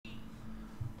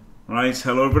Right,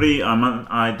 hello everybody.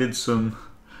 I did some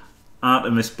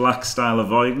Artemis Black style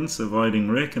avoidance, avoiding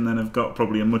Rick, and then I've got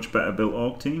probably a much better built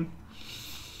Orc team.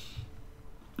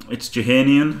 It's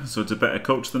Jehanian, so it's a better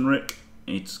coach than Rick.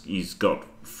 He's got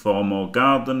 4 more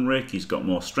guard than Rick. He's got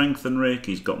more strength than Rick.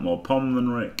 He's got more pom than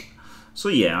Rick. So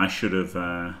yeah, I should have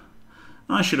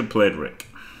played Rick.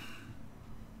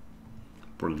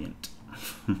 Brilliant.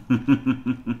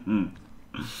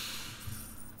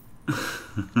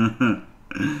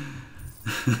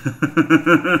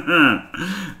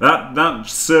 that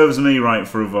serves me right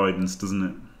for avoidance, doesn't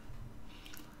it?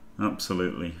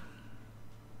 Absolutely.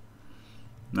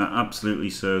 That absolutely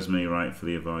serves me right for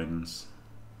the avoidance.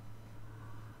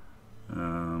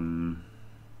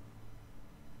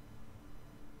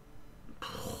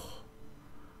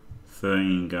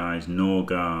 13 guys, no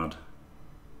guard.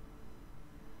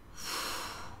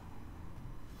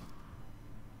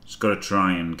 Just got to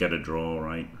try and get a draw,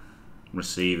 right?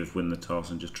 Receive if win the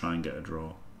toss and just try and get a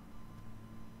draw.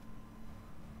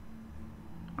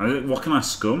 What can I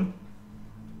scum?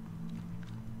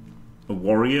 A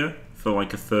warrior for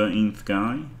like a 13th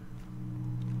guy?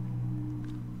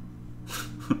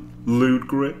 Lewd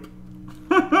grip.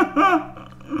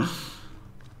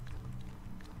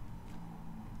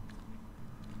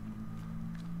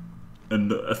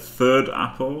 And a 3rd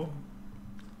apple?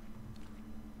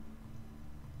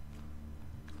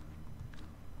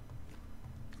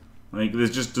 Like, there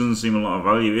just doesn't seem a lot of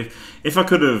value. If I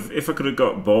could have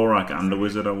got Borak and a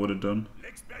wizard, I would have done.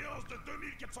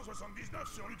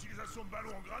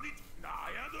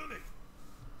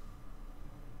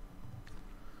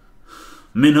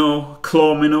 Minnow,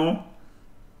 Claw Minnow.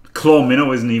 Claw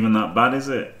Minnow isn't even that bad, is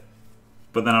it?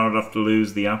 But then I would have to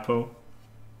lose the apple.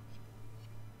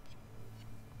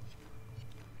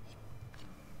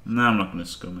 No, I'm not going to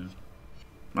scum him.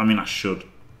 I mean, I should.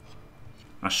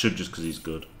 I should just because he's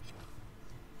good.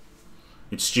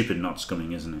 It's stupid not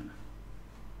scumming, isn't it?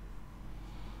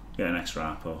 Get an extra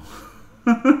apple.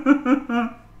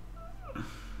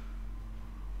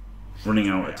 Running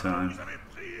out of time.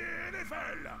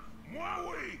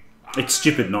 It's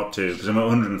stupid not to, because I'm at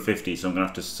 150, so I'm going to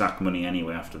have to sack money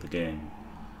anyway after the game.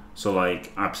 So,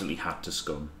 like, absolutely had to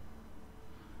scum.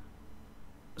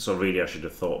 So really I should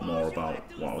have thought more about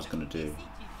what I was going to do.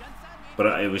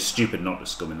 But it was stupid not to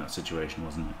scum in that situation,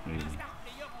 wasn't it, really?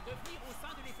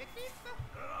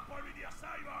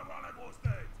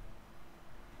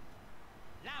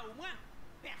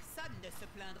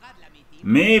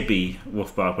 Maybe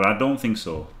Wolfbar, but I don't think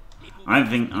so. I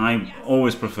think I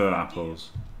always prefer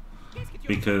apples.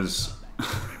 Because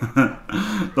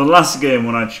the last game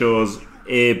when I chose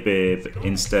a babe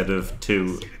instead of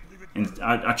 2,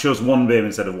 I chose 1 babe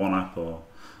instead of 1 apple,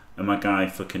 and my guy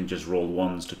fucking just rolled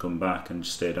 1s to come back and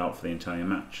just stayed out for the entire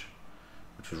match,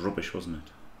 which was rubbish, wasn't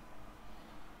it?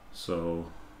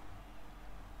 So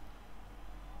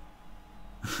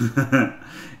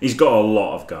he's got a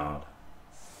lot of guard,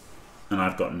 and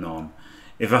I've got none.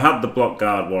 If I had the block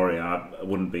guard warrior, I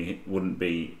wouldn't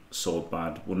be so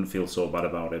bad. Wouldn't feel so bad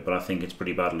about it. But I think it's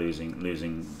pretty bad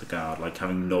losing the guard, like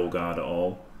having no guard at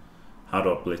all. How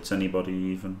do I blitz anybody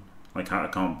even? Like I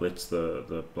can't blitz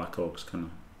the Black Orcs, can I?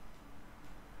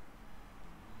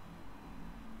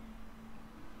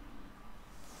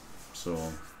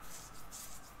 So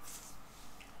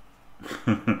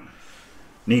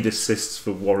need assists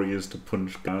for warriors to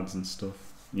punch guards and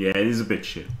stuff. Yeah, it is a bit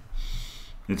shit.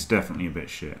 It's definitely a bit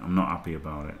shit. I'm not happy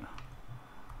about it.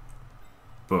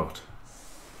 But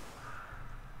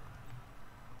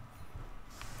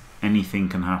anything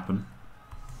can happen.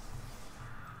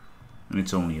 And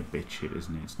it's only a bit shit,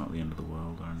 isn't it? It's not the end of the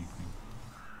world or anything.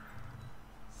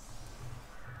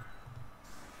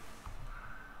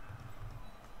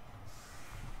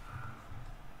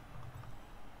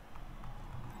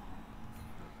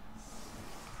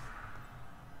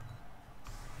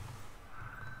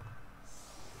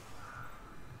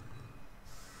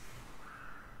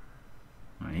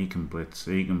 He can blitz,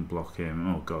 he can block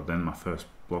him. Oh god, then my first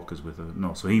block is with a...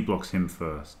 No, so he blocks him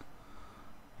first.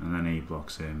 And then he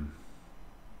blocks him.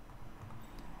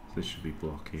 This should be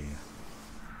block here.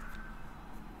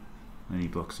 Then he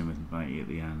blocks him with Mighty at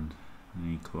the end.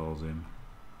 And he claws him.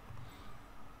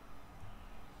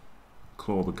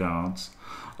 Claw the guards.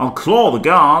 I'll claw the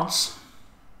guards!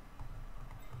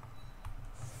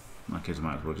 In that case I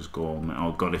might as well just go all...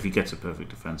 Oh god, if he gets a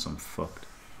perfect defense, I'm fucked.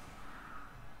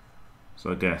 So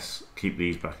I guess keep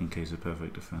these back in case of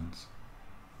perfect defense.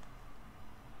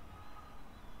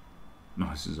 No,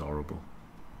 this is horrible.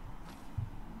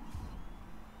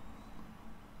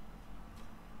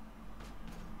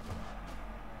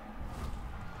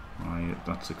 Right,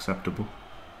 that's acceptable.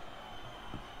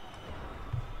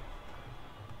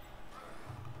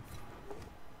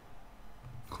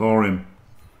 Claw him.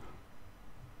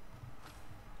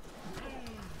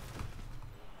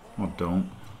 Or don't.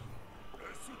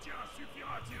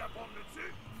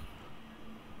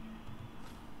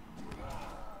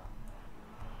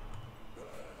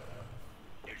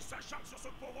 Sur ce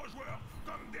pauvre joueur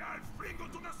comme des halflings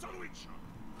autour d'un sandwich.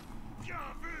 Bien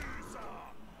vu ça.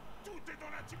 Tout est dans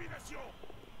l'intimidation.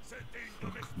 C'était une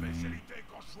de mes spécialités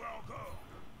quand je jouais encore.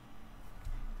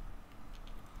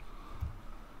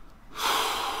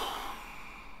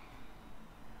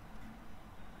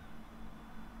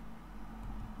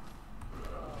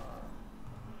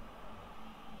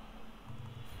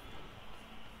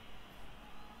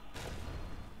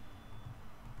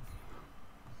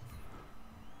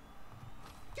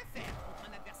 Que faire contre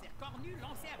un adversaire cornu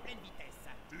lancé à pleine vitesse?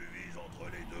 Tu vises entre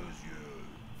les deux yeux.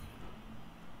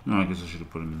 No, I guess I should have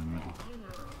put him in the middle.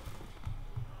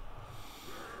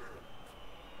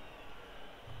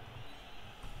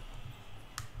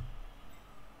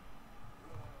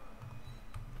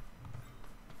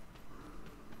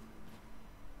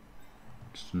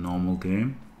 Just a normal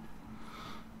game.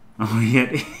 Oh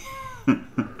yeah.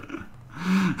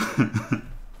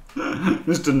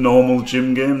 Just a normal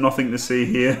gym game, nothing to see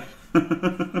here.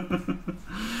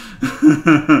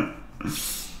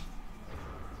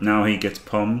 Now he gets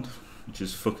pommed, which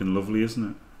is fucking lovely,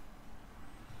 isn't it?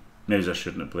 Maybe I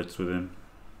shouldn't have blitzed with him.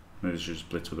 Maybe I should just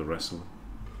blitz with a wrestler.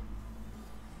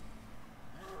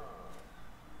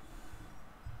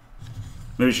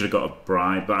 Maybe I should have got a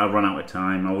bribe, but I ran out of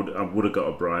time. I would have got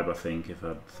a bribe, I think, if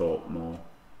I'd thought more.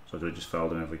 So I could have just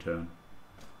fouled him every turn.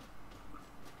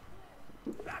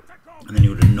 And then he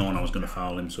would have known I was going to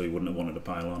foul him, so he wouldn't have wanted to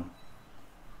pile on.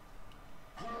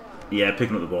 Yeah,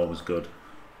 picking up the ball was good.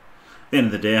 At the end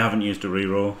of the day, I haven't used a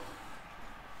reroll.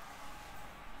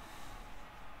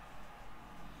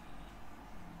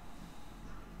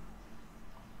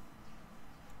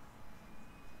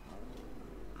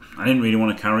 I didn't really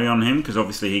want to carry on him because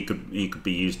obviously he could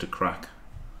be used to crack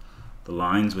the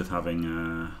lines with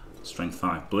having strength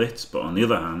 5 blitz, but on the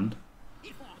other hand,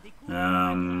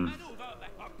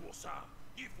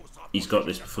 he's got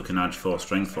this fucking edge 4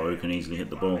 strength 4 who can easily hit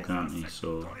the ball, can't he?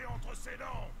 So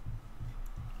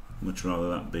much rather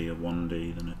that be a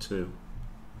 1D than a 2.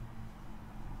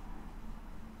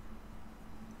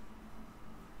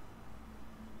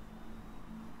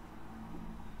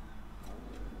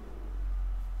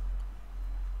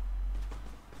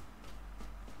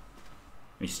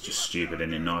 It's just stupid,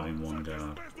 isn't it, not having one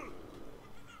guard.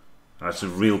 That's a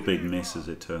real big miss as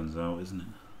it turns out, isn't it?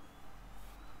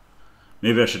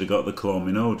 Maybe I should have got the Claw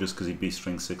Minnow just because he'd be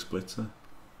strength 6 blitzer.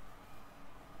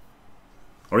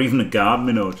 Or even a guard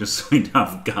Minnow just so he'd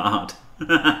have guard.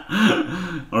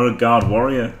 Or a guard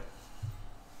warrior.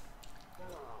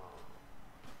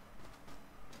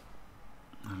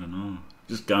 I don't know.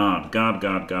 Just guard.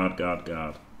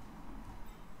 Guard.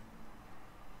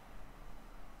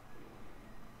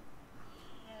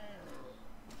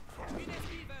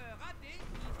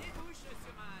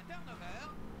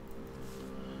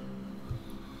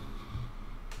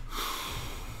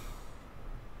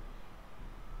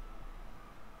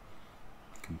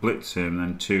 Blitz him,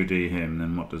 then 2D him,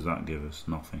 then what does that give us?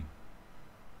 Nothing.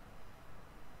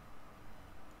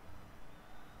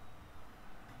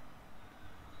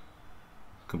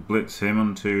 Could blitz him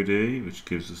on 2D, which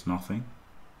gives us nothing.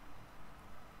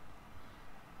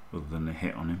 Other than a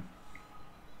hit on him.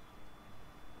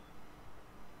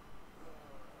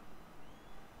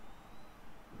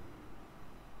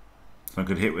 So I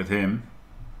could hit with him.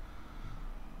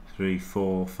 3,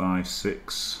 4, 5,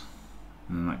 6.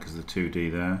 And then that gives the 2D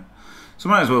there. So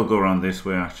I might as well go around this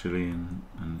way actually and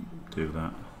do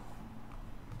that.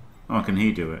 Oh, can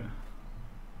he do it?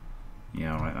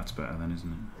 Yeah, alright, that's better then,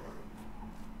 isn't it?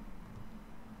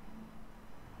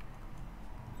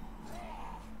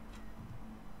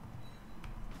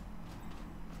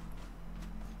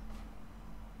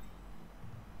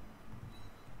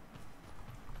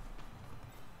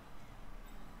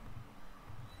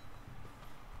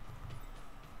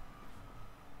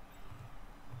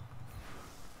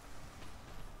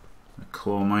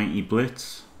 Claw Mighty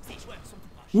Blitz.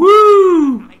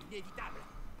 Woo!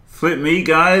 Flip me,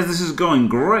 guys. This is going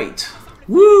great.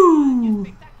 Woo!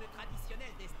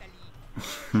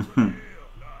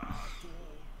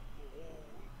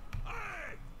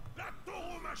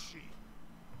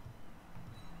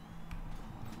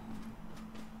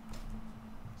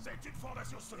 C'est une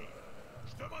formation solide.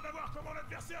 Je demande à voir comment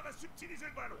l'adversaire va subtiliser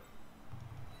le ballon.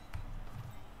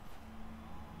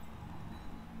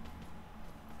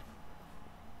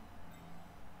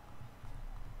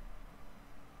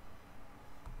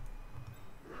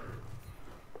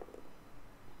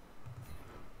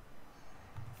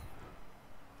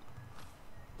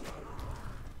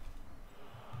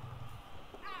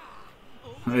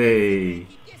 Hey. Les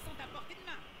pièces sont à portée de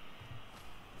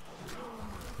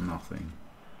main. Nothing.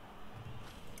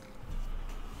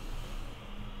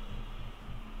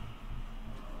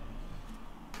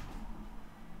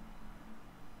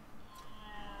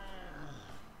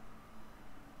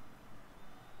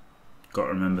 Got to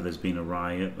remember there's been a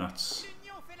riot. That's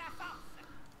L'union fait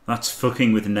la force.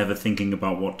 fucking with never thinking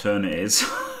about what turn it is.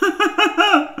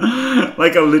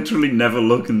 Like I literally never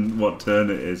look at what turn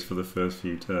it is for the first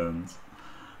few turns.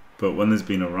 But when there's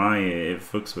been a riot, it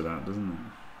fucks with that, doesn't it?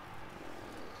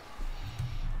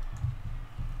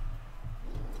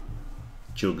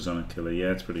 Jugs on a killer,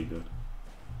 yeah, it's pretty good.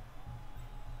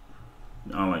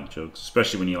 I like jugs,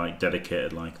 especially when you're like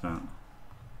dedicated like that.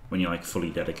 When you're like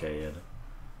fully dedicated.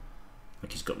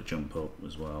 Like he's got the jump up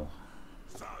as well.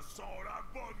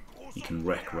 He can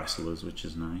wreck wrestlers, which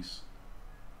is nice.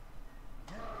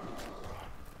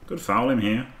 Could foul him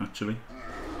here, actually.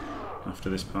 After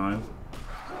this pile.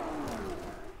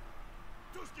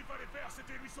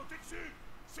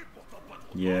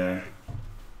 Yeah.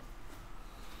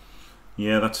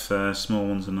 Yeah, that's fair. Small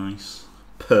ones are nice.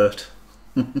 Pert.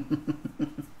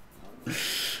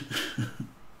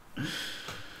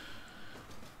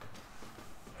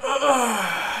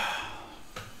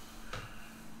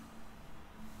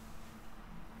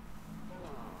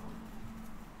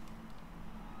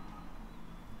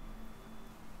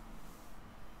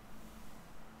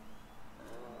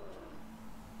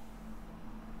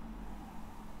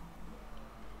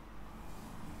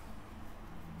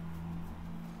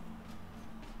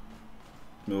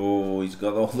 Oh, he's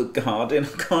got all the guard in. I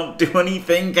can't do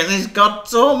anything because he's got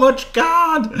so much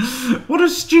guard. What a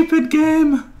stupid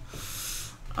game.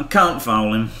 I can't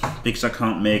foul him because I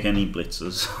can't make any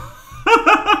blitzers.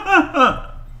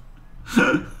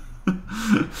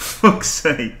 Fuck's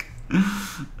sake.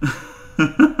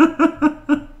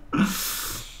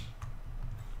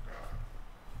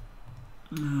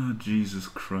 Oh, Jesus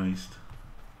Christ.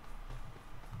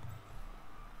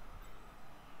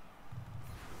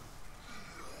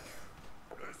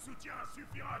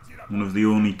 One of the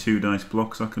only 2 dice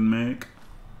blocks I can make.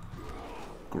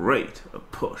 Great, a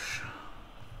push.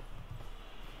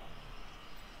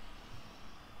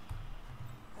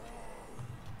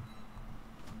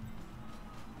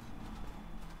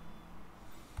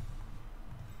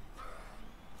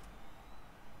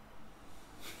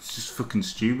 It's just fucking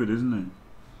stupid, isn't it?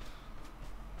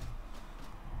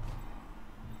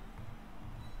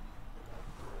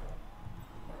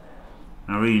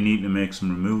 I really need to make some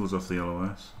removals off the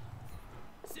LOS.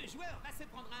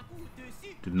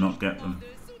 Did not get them.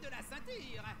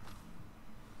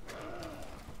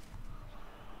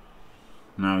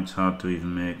 Now it's hard to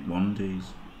even make 1Ds.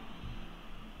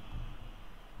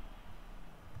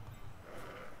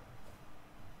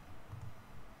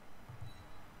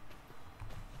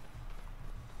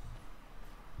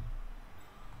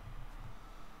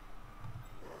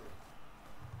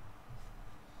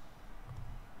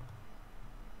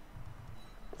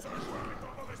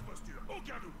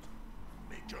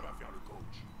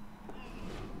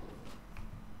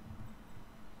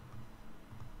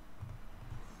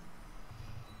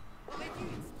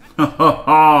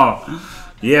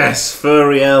 Yes,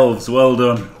 furry elves, well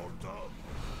done.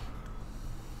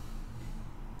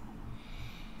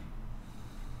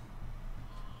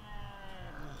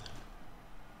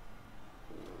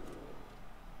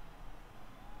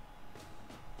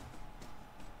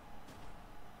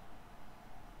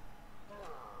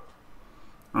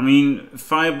 I mean,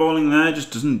 fireballing there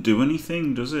just doesn't do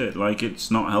anything, does it? Like, it's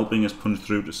not helping us punch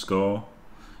through to score.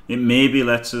 It maybe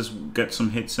lets us get some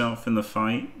hits off in the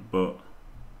fight, but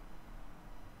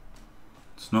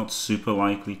it's not super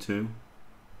likely to.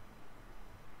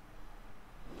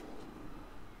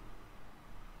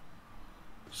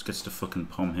 Just gets to fucking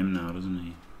palm him now, doesn't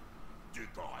he?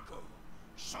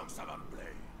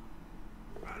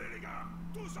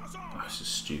 Oh, this is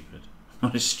stupid.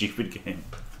 What a stupid game.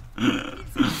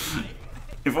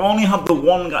 If I only had the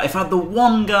one guard, if I had the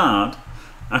one guard,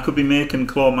 I could be making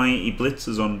claw mighty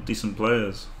blitzers on decent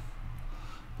players.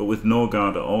 But with no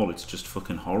guard at all, it's just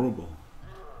fucking horrible.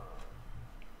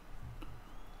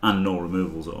 And no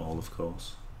removals at all, of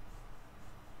course.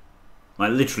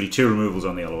 Like literally 2 removals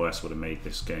on the LOS would have made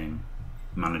this game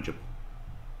manageable.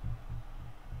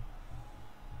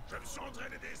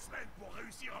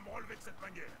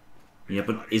 Yeah,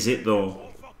 but is it though?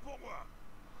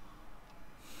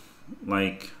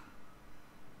 Like,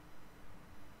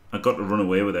 I got to run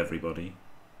away with everybody,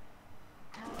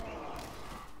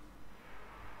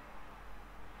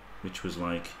 which was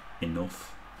like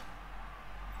enough.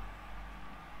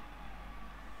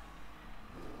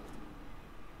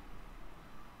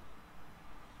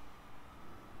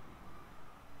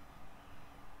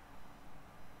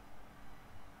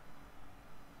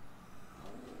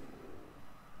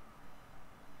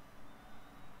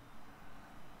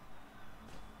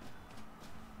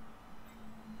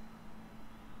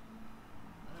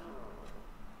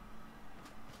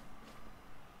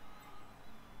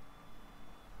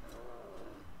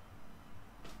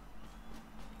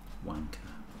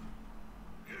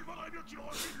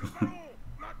 le ballon.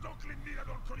 Maintenant que l'ennemi l'a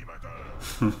dans le collimateur.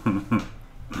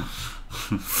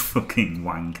 Fucking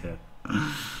wanker.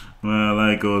 Well,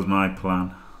 there goes my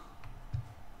plan.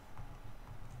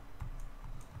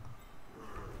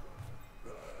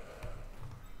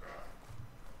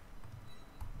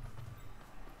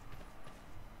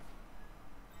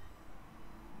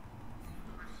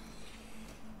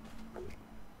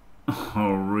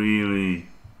 Oh, really?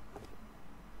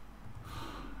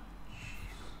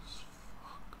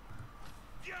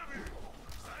 Bien vu.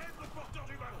 Ça aide le porteur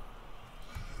du ballon.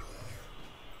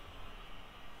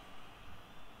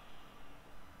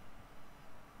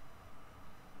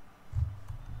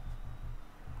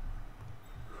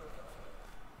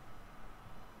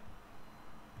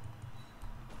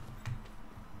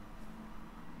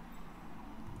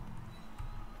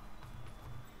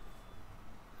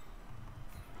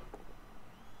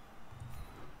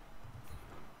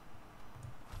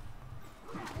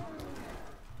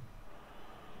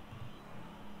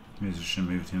 Maybe I should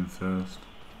have moved him first.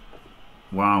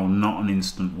 Wow, not an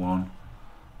instant one.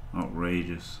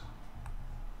 Outrageous.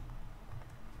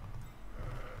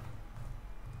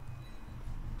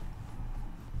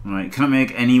 Right, can I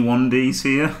make any 1Ds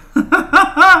here?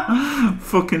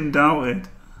 Fucking doubt it.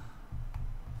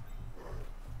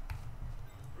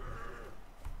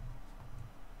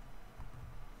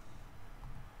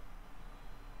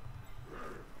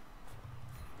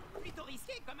 Plutôt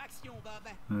risqué comme action, Bob.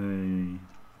 Hey.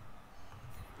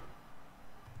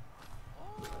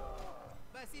 Oh,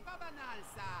 bah c'est pas banal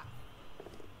ça.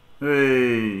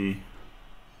 Hey.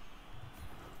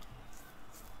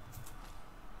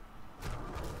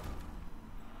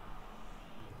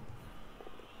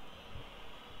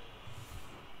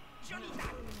 Joli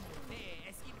tac. Mais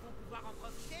est-ce qu'ils vont pouvoir en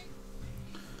profiter?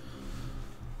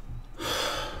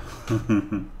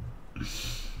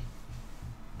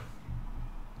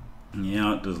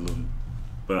 Yeah, it does look,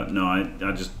 but no, I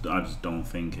just don't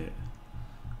think it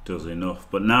does enough.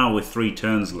 But now with 3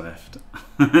 turns left,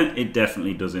 it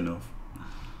definitely does enough.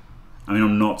 I mean,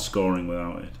 I'm not scoring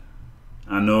without it.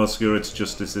 I know, Skewer, it's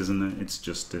justice, isn't it? It's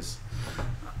justice.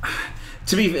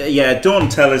 To be, yeah, don't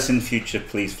tell us in future,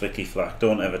 please, Flicky Flack.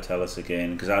 Don't ever tell us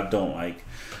again, because I don't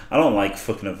like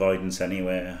fucking avoidance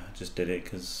anyway. I just did it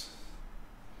because,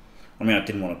 I mean, I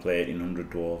didn't want to play 1800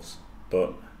 dwarves,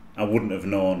 but I wouldn't have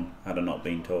known had I not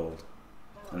been told.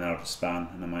 And I would have span,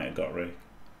 and I might have got Rick.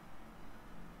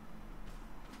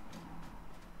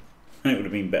 It would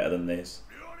have been better than this.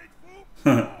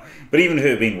 But even if it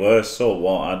had been worse, so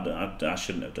what? I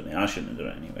shouldn't have done it. I shouldn't have done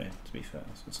it anyway, to be fair.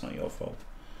 So it's not your fault.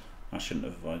 I shouldn't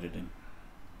have avoided him.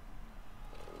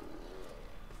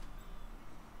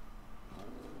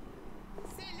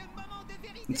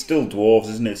 It's still dwarves,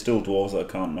 isn't it? It's still dwarves that I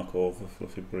can't knock over,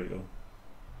 Fluffy Burrito.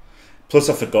 Plus,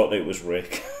 I forgot it was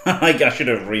Rick. Like, I should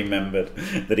have remembered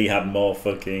that he had more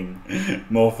fucking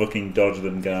dodge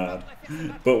than guard.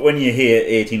 But when you hear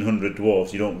 1800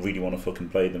 dwarves, you don't really want to fucking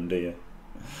play them, do you?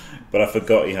 But I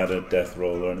forgot he had a death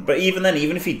roller. But even then,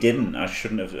 even if he didn't, I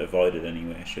shouldn't have avoided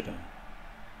anyway, should I?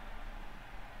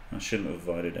 I shouldn't have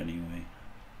avoided anyway.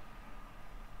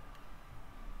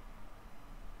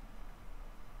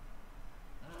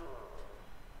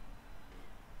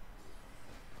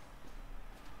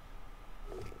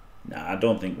 Nah, I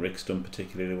don't think Rick's done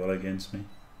particularly well against me.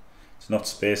 It's not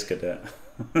Space Cadet.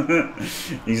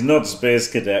 He's not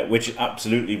Space Cadet, which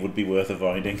absolutely would be worth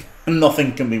avoiding.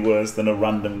 Nothing can be worse than a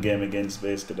random game against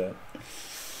Space Cadet.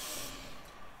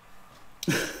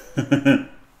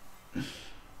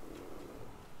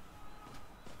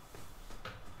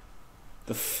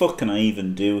 The fuck can I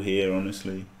even do here,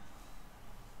 honestly?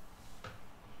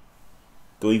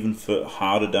 Go even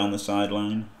harder down the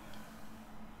sideline?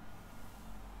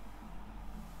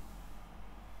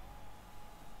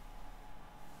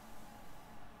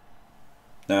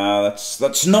 No,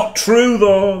 that's not true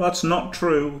though. That's not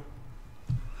true.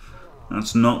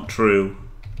 That's not true.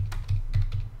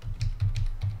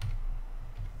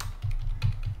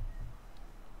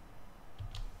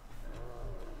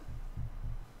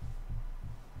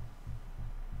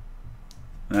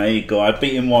 There you go. I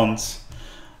beat him once.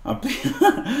 I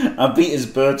beat his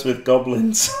birds with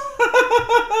goblins.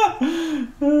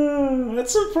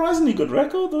 That's a surprisingly good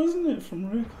record, though, isn't it, from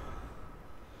Rick?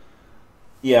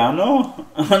 Yeah, I know.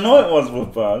 I know it was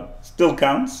bad. Still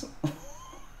counts.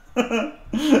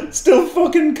 Still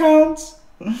fucking counts.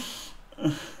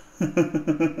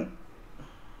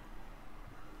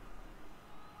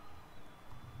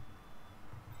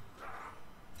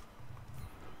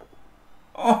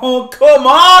 Oh, come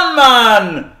on,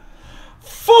 man!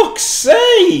 Fuck's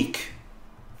sake!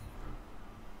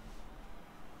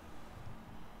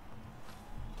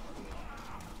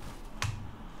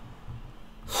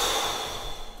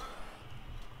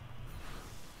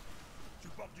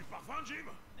 portes du parfum, Jim?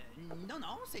 Non,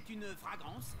 non, c'est une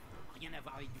fragrance. Rien à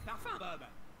voir avec du parfum, Bob.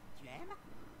 Tu aimes?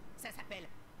 Ça s'appelle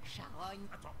charogne.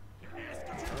 Attends, est-ce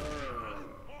que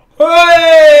tu...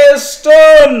 Hey,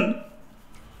 stun!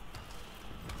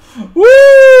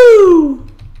 Woo!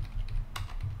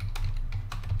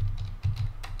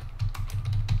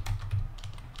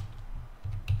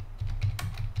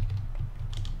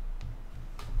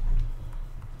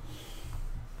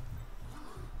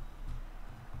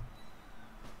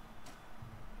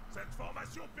 Cette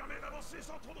formation permet d'avancer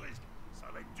sans trop de risques. Ça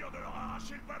va être dur de leur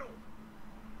arracher le ballon.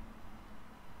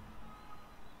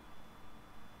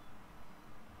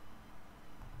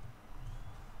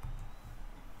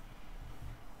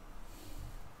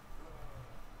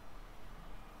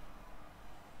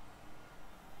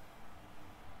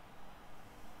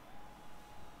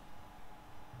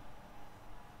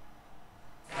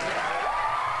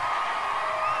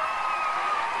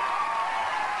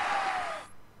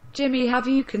 Jimmy, have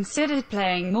you considered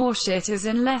playing more shitters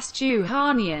and less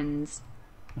Juhanians?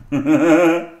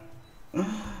 Yeah,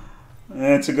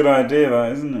 it's a good idea,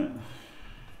 that, isn't it?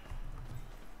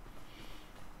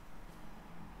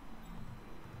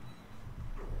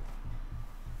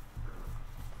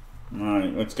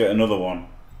 Right, let's get another one.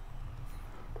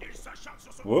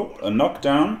 Whoop, a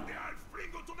knockdown.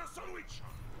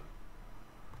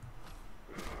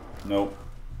 Nope.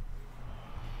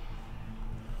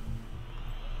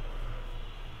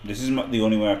 This is the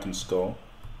only way I can score.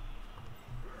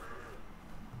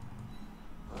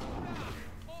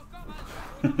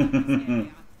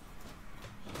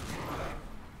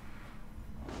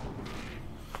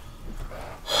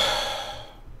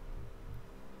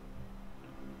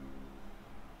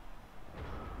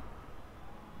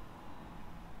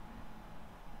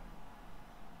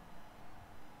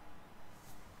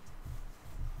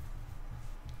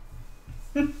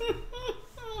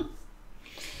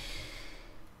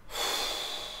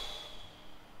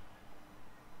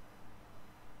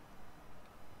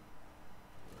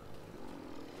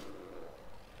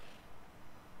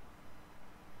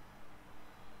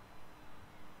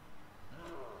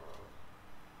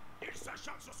 Ils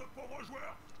s'acharnent sur ce pauvre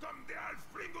joueur comme des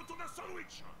halflings autour d'un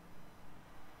sandwich.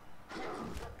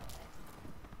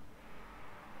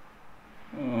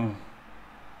 Oh.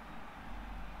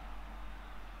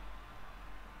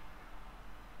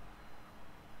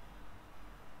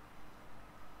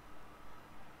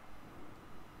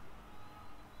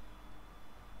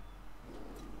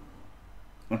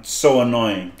 That's so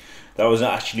annoying. That was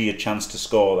actually a chance to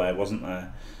score there, wasn't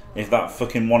there? If that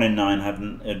fucking 1 in 9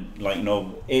 hadn't, like, you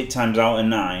know, 8 times out of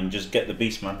 9, just get the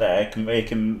Beastman there, can make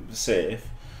him safe,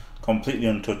 completely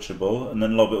untouchable, and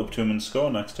then lob it up to him and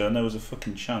score next turn. There was a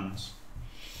fucking chance.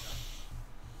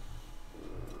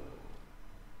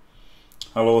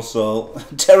 Hello, Soul.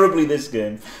 Terribly this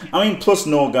game. I mean, plus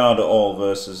no guard at all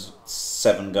versus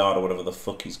 7 guard or whatever the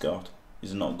fuck he's got.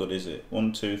 Is not good, is it?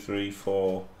 1, 2, 3,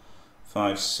 4,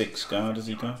 5, 6 guard has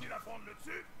he got?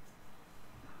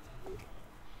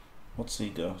 What's he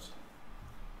got?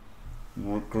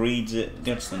 Greeds it,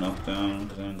 gets the knockdown,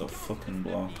 because I ain't got fucking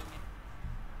block.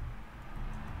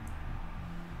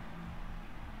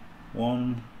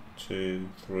 1, 2,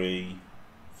 3,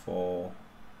 4,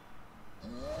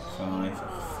 5.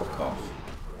 Oh, fuck off.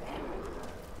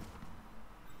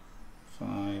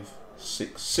 5,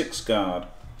 6. 6 guard.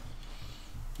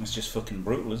 That's just fucking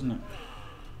brutal, isn't it?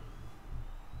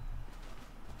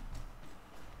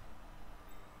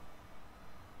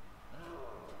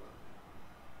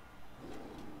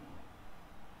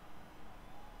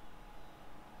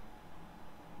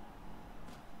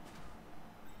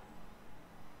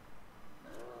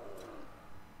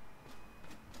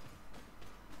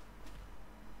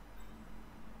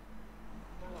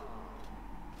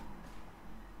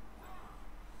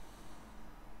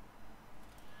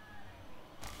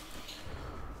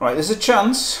 Right, there's a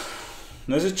chance.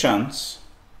 There's a chance.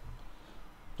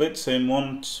 Blitz him.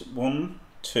 1,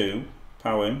 2.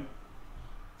 Pow him.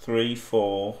 3,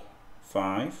 4,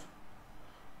 5.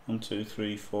 1, 2,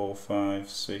 3, 4, 5,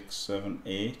 6, 7,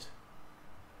 8.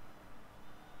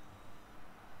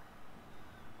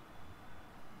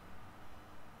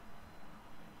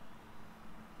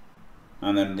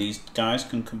 And then these guys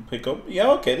can pick up.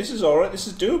 Yeah, okay, this is alright. This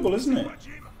is doable, isn't it?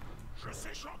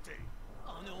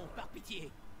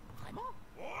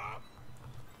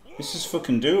 This is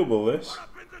fucking doable, this.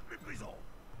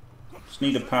 Just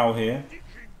need a pow here.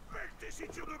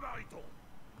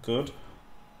 Good.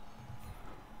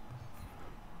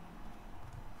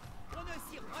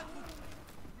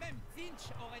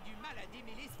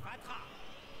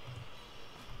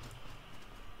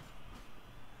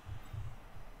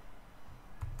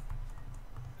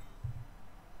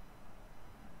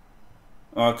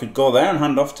 Oh, I could go there and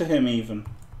hand off to him even.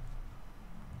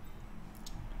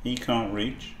 He can't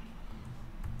reach.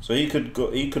 So he could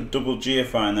go. He could double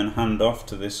GFI and then hand off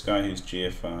to this guy who's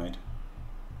GFI'd.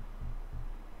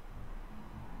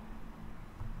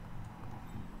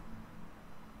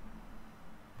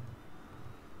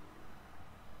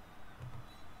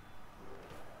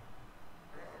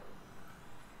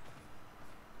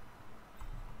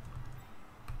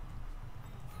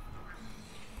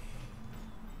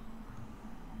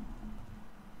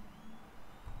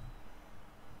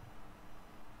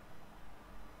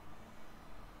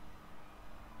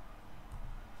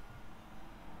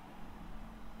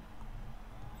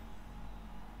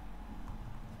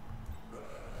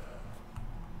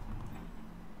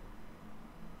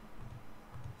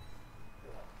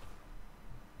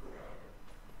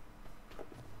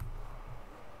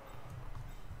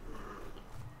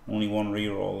 Only one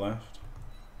reroll left.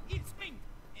 Il sprint.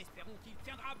 Espérons qu'il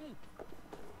tiendra bon.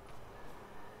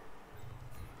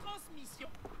 Transmission.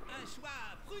 Un choix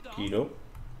prudent. Keyed up.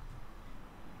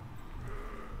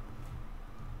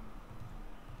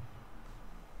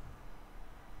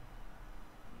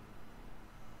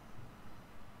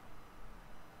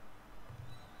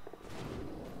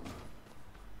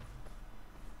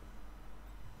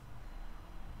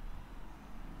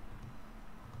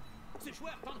 Ce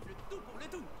joueur tente le tout pour le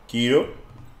tout. Keyed up.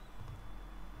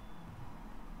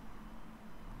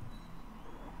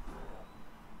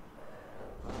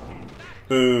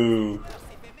 Boo. Le joueur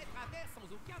s'est fait mettre à terre sans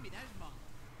aucun ménagement.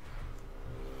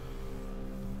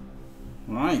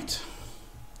 Right.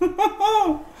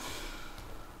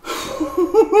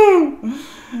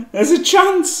 There's a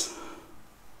chance.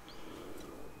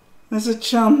 There's a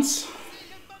chance.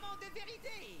 C'est le moment de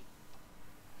vérité.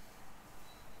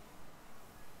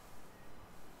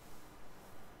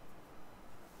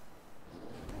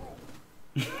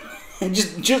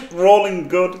 Just rolling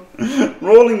good.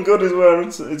 Rolling good is where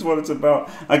it's what it's about.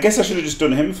 I guess I should have just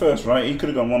done him first, right? He could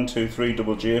have gone 1, 2, 3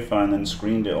 double GFI and then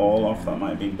screened it all off. That might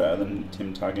have been better than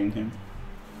Tim tagging him.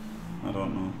 I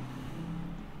don't know.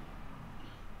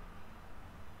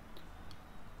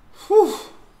 Whew.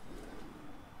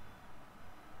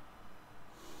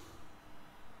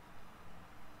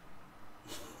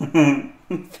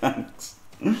 Thanks.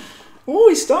 Oh,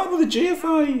 he started with a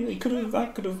GFI.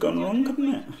 That could have gone wrong,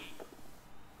 couldn't it?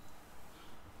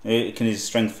 Can his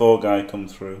strength 4 guy come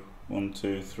through? 1,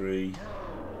 2, 3.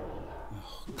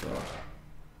 Oh god.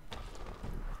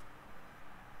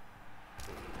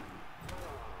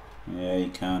 Yeah, he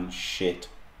can. Shit.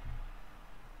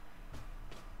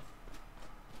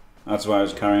 That's why I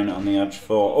was carrying it on the edge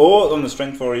 4. Oh, on the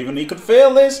strength 4 even. He could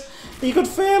fail this. He could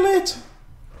fail it.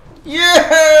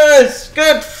 Yes!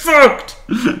 Get fucked!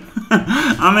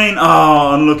 I mean,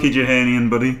 oh, unlucky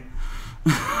Jahanian, buddy.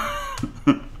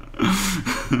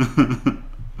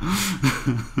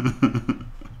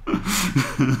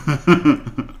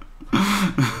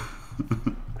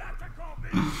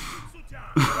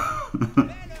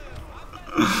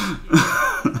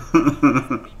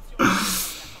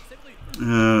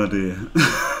 Oh dear.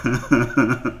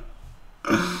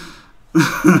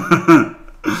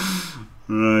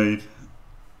 Right.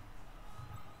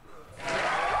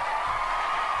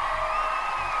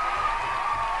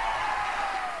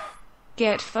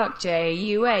 Get fucked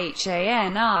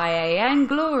Juhanian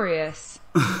glorious.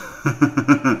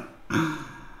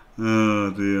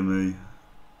 Oh dear me.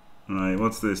 Right,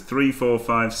 what's this? 3, 4,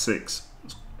 5, 6.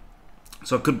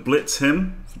 So I could blitz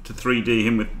him to 3D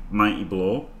him with Mighty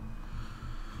Blow.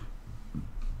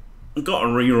 I've got a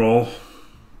reroll.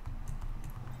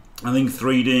 I think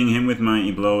 3Ding him with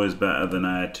Mighty Blow is better than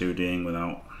 2Ding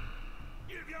without.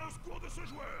 Il vient au secours de ce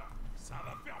joueur. Ça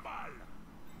va faire mal.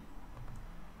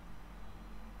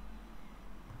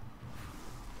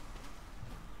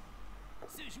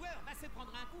 Ce joueur va se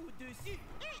prendre un coup dessus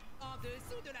et en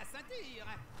dessous de la ceinture.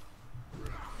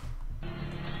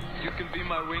 You can be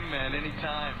my wingman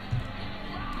anytime.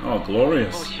 Oh,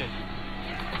 glorious. Bullshit.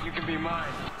 You can be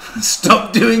mine.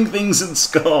 Stop doing things and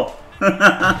score.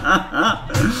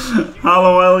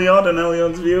 Hello Eliod and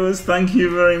Eliod's viewers, thank you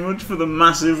very much for the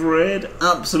massive raid.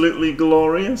 Absolutely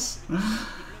glorious.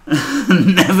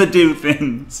 Never do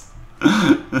things.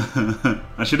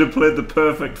 I should have played the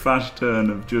perfect fast turn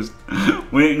of just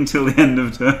waiting till the end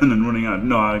of turn and running out.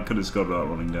 No, I could have scored without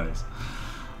rolling dice.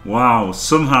 Wow,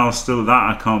 somehow still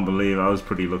that I can't believe. I was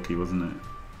pretty lucky, wasn't it?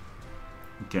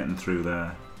 Getting through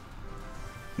there.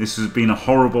 This has been a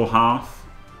horrible half.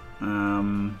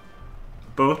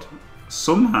 But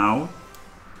somehow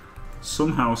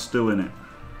still in it.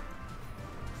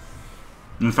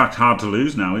 In fact, hard to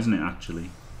lose now, isn't it,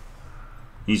 actually?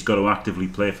 He's got to actively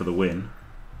play for the win.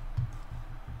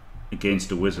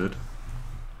 against a wizard,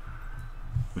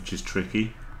 which is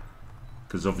tricky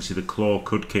because obviously the claw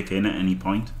could kick in at any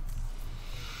point.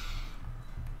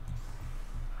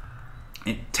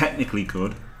 It technically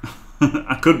could.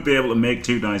 I could be able to make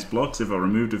 2 dice blocks if I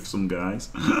removed it for some guys.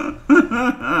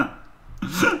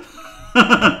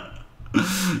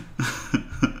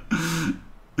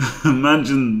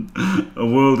 Imagine a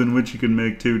world in which you can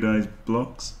make 2 dice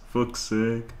blocks. Fuck's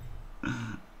sake.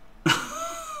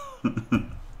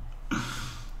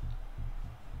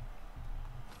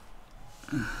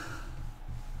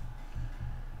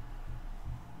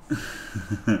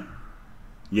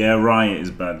 Yeah, Riot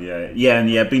is bad,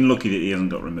 yeah, been lucky that he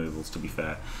hasn't got removals, to be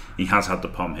fair. He has had the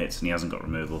POM hits and he hasn't got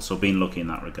removals, so been lucky in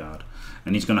that regard.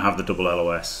 And he's going to have the double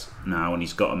LOS now, and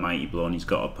he's got a Mighty Blow and he's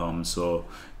got a POM, so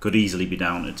could easily be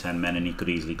down to 10 men and he could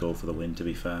easily go for the win, to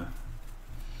be fair.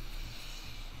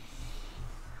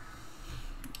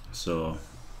 So,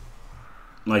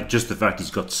 like, just the fact he's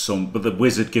got some, but the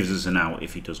wizard gives us an out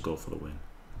if he does go for the win.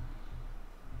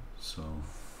 So,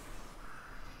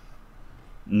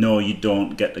 no, you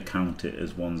don't get to count it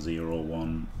as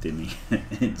 1-0-1, Dimmy.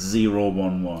 It's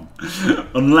 0-1-1.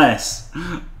 Unless,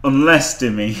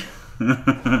 Dimmy.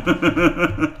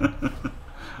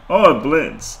 Oh, a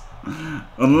blitz.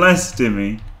 Unless,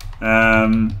 Dimmy,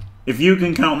 if you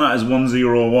can count that as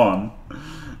 1-0-1,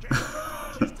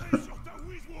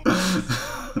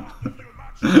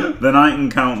 then I can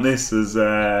count this as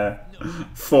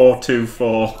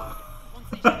 4-2-4.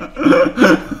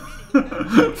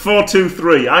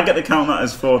 4-2-3. I get to count that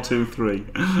as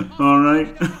 4-2-3.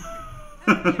 Alright?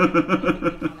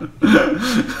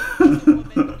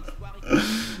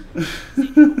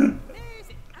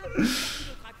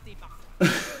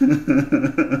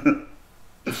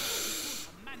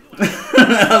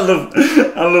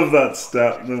 I love that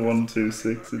stat, the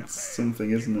 1-2-6. It's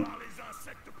something, isn't it?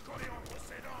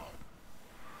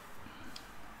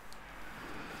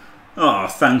 Oh,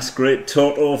 thanks, great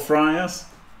Toto Friars.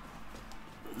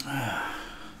 No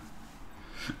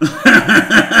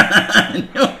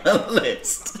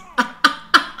list.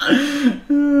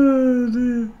 Oh,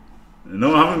 dear.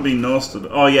 No, I haven't been nosed.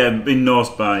 Oh yeah, been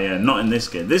nosed by not in this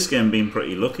game. This game been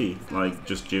pretty lucky, like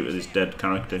just due to this dead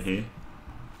character here.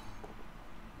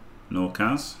 No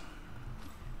Kaz.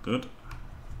 Good.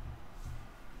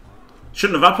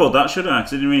 Shouldn't have appoed that, should I?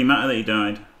 'Cause it didn't really matter that he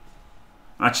died.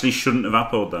 Actually, shouldn't have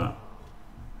appoed that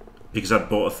because I'd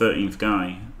bought a 13th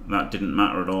guy. That didn't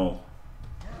matter at all.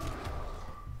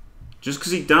 Just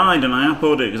because he died and I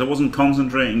appoed it because I wasn't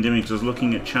concentrating, Dimmy, because I was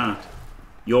looking at chat.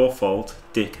 Your fault,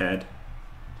 dickhead.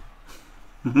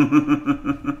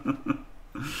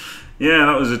 Yeah,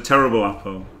 that was a terrible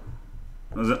appo.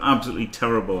 That was an absolutely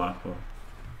terrible appo.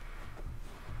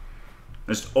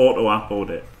 I just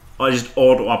auto-appoed it. I just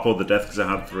auto-appoed the death because I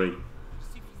had 3.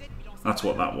 That's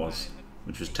what that was,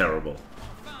 which was terrible.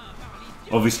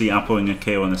 Obviously, appoing a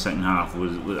KO in the second half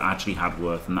was actually had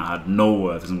worth, and that had no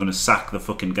worth. I'm going to sack the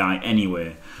fucking guy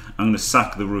anyway. I'm going to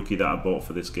sack the rookie that I bought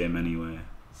for this game anyway.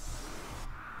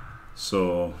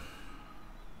 So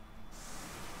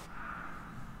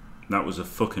that was a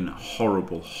fucking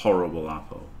horrible, horrible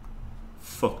appo.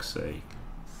 Fuck's sake.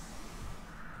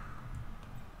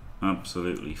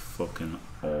 Absolutely fucking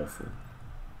awful.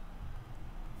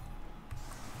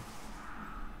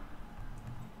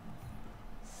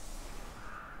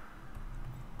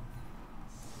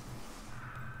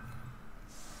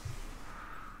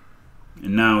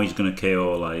 And now he's going to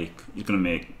KO, like, he's going to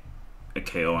make a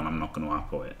KO and I'm not going to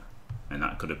appo it. And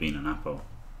that could have been an appo.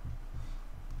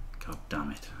 God damn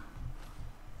it.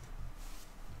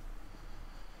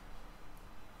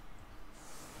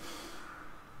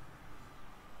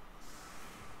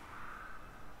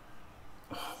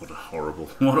 Oh, what a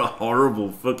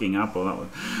horrible fucking appo that was.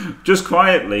 Just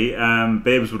quietly,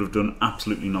 Babes would have done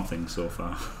absolutely nothing so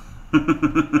far.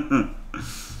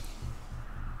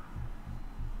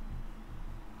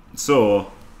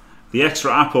 So, the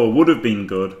extra apple would have been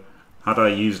good had I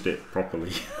used it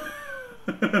properly.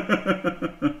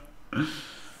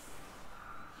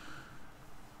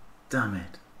 Damn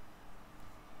it.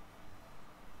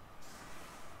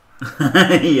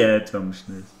 Yeah, Tom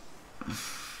Schniz.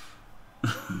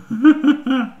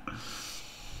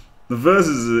 The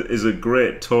versus is a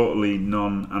great, totally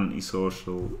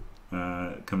non-antisocial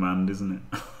command, isn't it?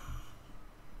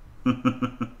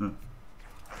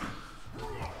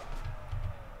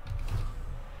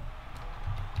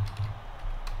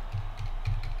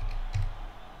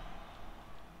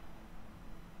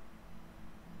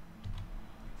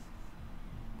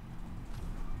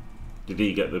 Did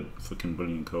he get the fucking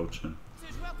brilliant coach then?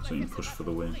 So he can push for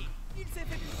the win.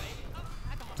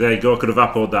 There you go, I could have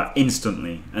appoed that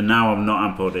instantly, and now I'm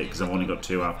not appoed it because I've only got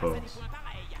 2 appos.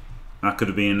 That could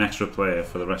have been an extra player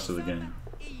for the rest of the game.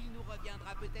 Et il nous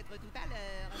reviendra peut-être tout à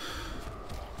l'heure.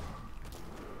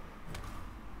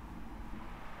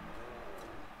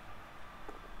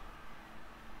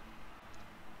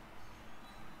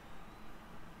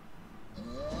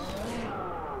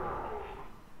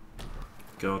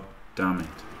 God damn it.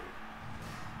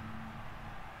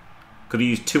 Could have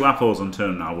used 2 apples on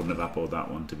turn, I wouldn't have appoed that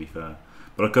one, to be fair.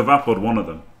 But I could have appoed one of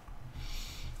them.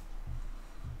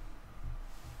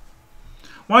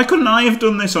 Why couldn't I have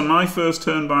done this on my first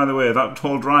turn, by the way? That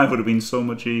whole drive would have been so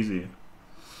much easier.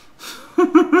 I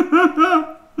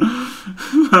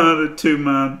had a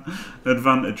 2-man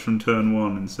advantage from turn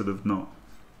 1 instead of not.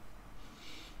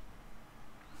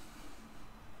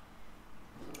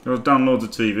 There was downloads of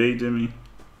TV, Dimmy.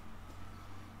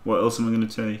 What else am I going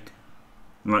to take?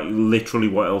 Like, literally,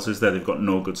 what else is there? They've got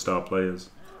no good star players.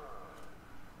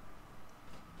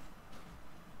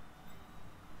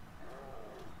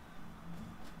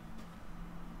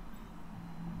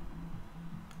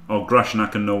 Oh,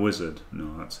 Grashnak and no wizard.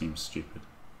 No, that seems stupid.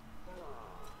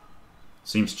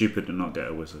 Seems stupid to not get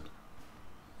a wizard.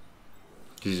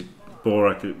 Because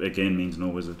Borak again means no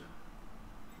wizard.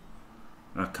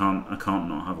 I can't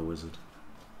not have a wizard.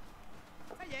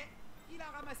 Ça y est, il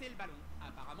a ramassé le ballon.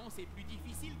 Apparemment, c'est plus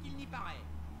difficile qu'il n'y paraît.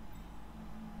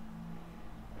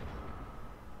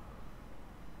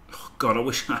 Oh God, I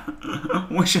wish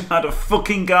I had a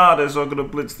fucking Garda so I could have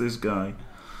blitzed this guy.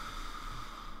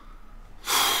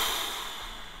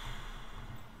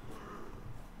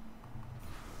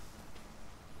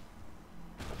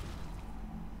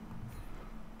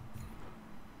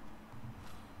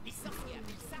 Les sorciers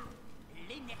appellent ça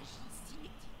l'énergie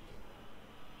cinétique.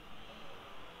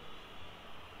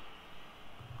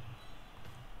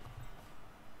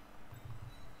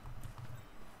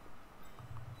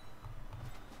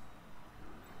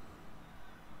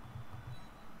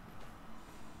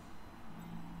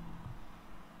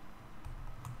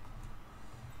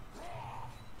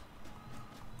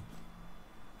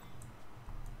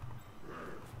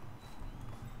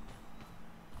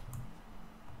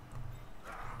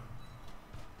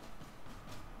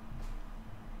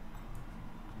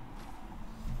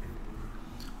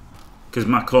 Because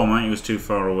my Clawpomb was too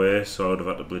far away, so I would have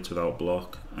had to blitz without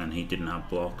block, and he didn't have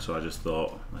block, so I just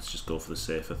thought, let's just go for the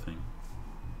safer thing.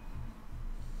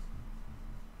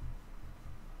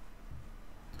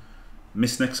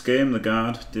 Miss next game, the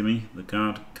guard, Dimmy. The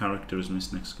guard character is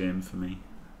missed next game for me.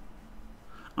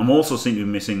 I'm also seem to be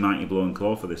missing Mighty Blow and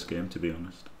Claw for this game, to be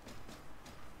honest.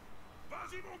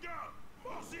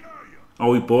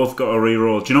 Oh, we both got a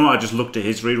reroll. Do you know what? I just looked at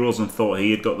his rerolls and thought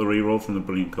he had got the reroll from the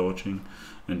brilliant coaching,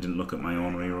 and didn't look at my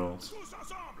own rerolls.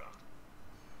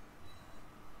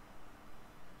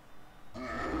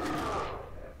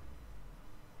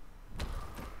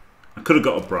 I could have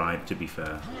got a bribe, to be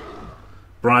fair.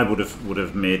 Bribe would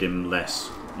have made him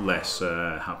less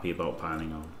happy about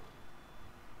piling on.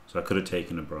 So I could have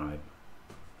taken a bribe.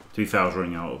 To be fair, I was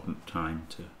running out of time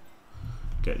to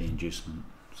get the inducement.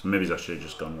 So maybe I should have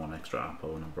just gone 1 extra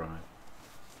apple and a bribe.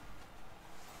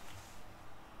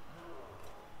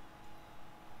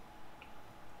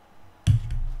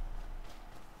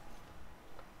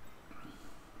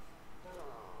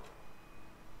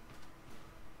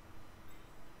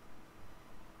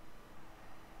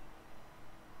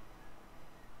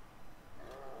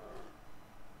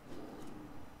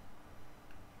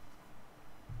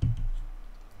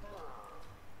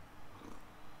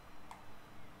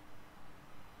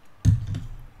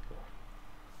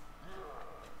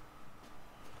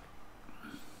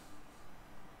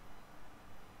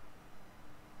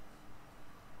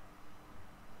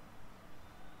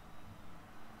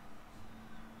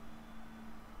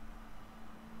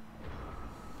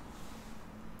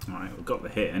 Alright, we got the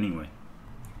hit anyway.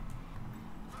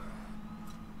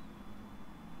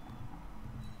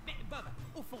 Mais Bob,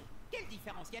 au fond, quelle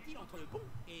différence y a-t-il entre le bon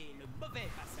et le mauvais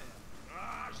passeur?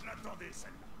 Ah, je l'attendais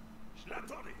celle-là. Je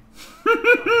l'attendais.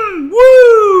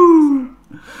 Woo!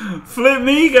 Flip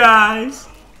me, guys!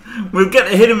 We'll get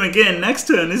to hit him again next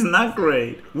turn, isn't that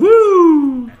great?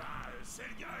 Woo! C'est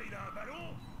le gars, il a un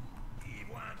ballon. Il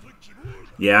voit un truc qui bouge.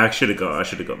 Yeah, I should have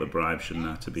got the bribe, shouldn't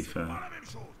I, to be Pas fair. la même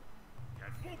chose. Il y a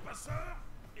le bon passeur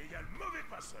et il y a le mauvais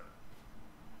passeur.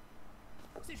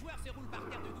 Ces joueurs se roulent par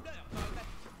terre de douleur, Bob.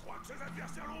 Je crois que ses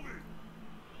adversaires l'ont vu.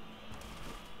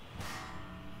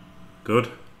 Good.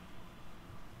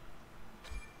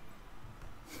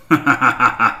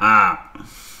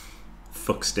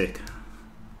 Fuck stick.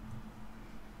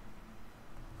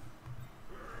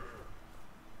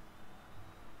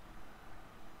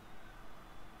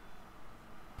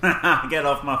 Get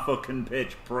off my fucking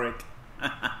pitch, prick.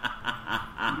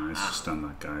 Let's just stand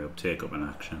that guy up, take up an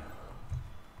action.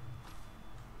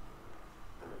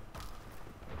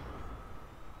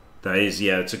 That is,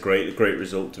 yeah, it's a great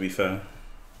result, to be fair.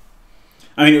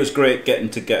 I mean, it was great getting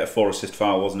to get a 4-assist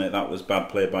foul, wasn't it? That was bad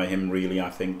play by him, really,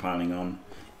 I think, piling on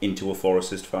into a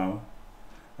 4-assist foul.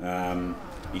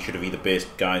 He should have either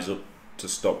based guys up to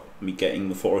stop me getting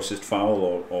the 4-assist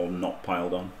foul or not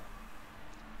piled on.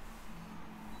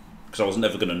 Because I was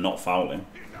never going to not foul him.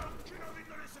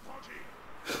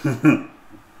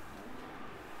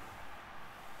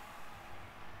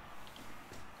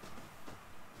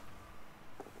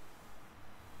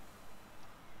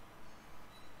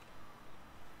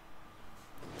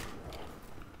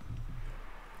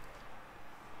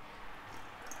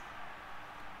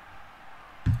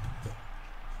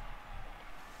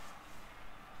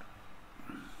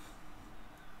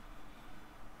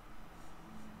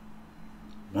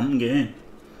 One game.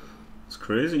 It's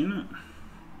crazy, isn't it?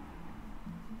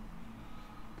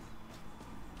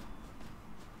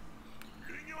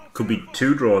 Could be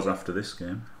 2 draws after this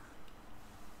game.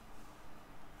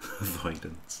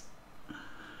 Avoidance.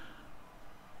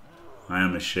 I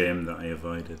am ashamed that I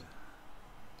avoided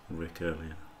Rick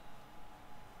earlier.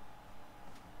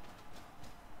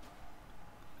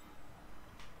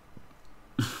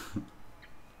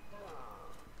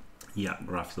 Yeah,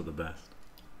 graphs are the best.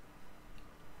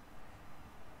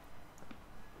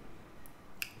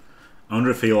 I wonder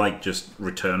if he like just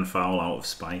return foul out of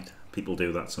spite. People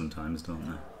do that sometimes, don't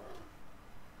they?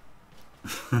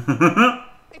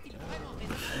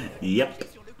 Yep.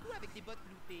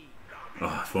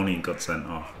 Oh, if only he got sent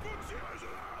off.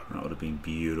 That would have been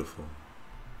beautiful.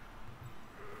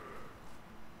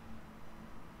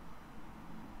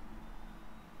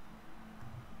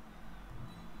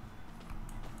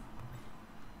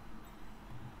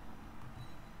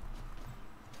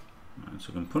 Right,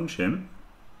 so I can punch him.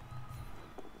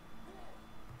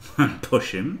 And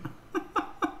push him.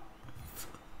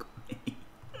 Fuck me.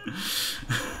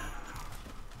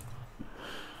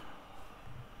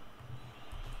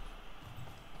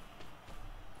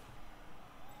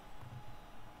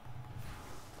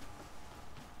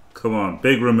 Come on,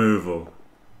 big removal.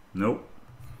 Nope.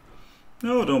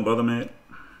 No, don't bother, mate.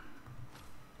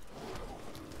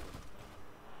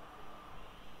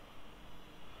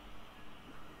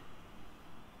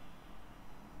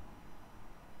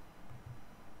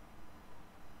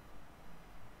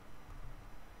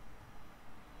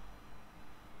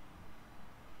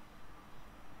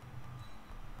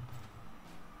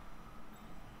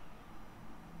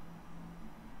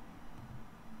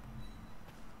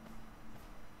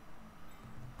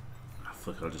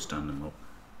 Fuck, I'll just stand him up.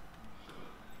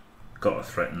 Gotta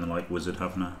threaten the like wizard,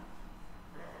 haven't I?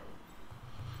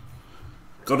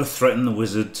 Gotta threaten the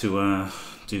wizard to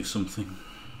do something.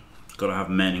 Gotta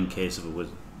have men in case of a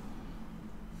wizard.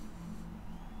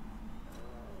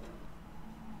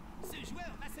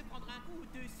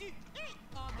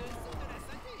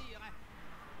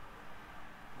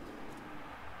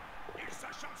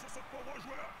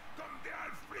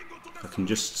 I can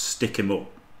just stick him up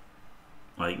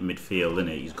like midfield,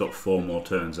 innit? He's got 4 more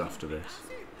turns after this.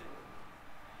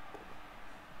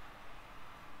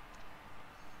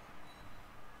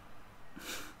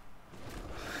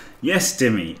 Yes,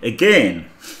 Dimmy, again.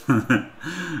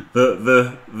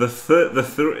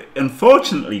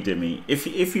 Unfortunately, Dimmy,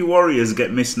 if your warriors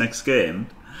get missed next game,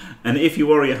 and if your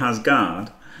warrior has guard,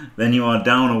 then you are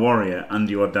down a warrior and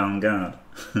you are down guard.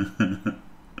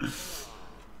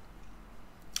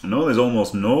 No, there's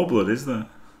almost no blood, is there?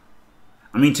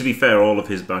 I mean, to be fair, all of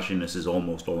his bashiness is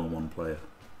almost all on one player.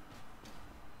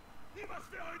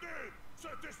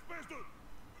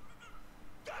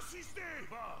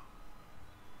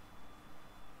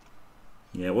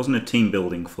 Yeah, it wasn't a team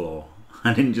building flaw.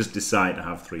 I didn't just decide to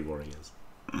have 3 warriors.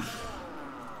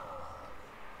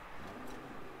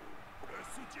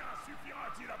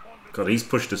 God, he's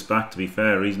pushed us back, to be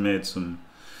fair. He's made some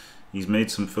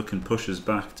fucking pushes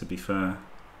back, to be fair.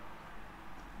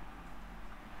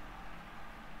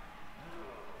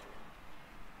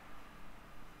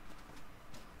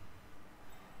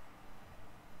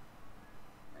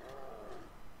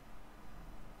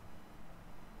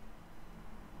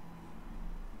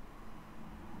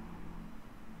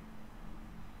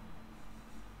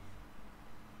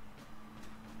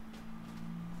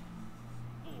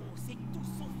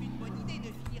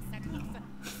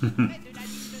 Près de la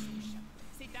ligne de touche.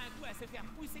 C'est un coup à se faire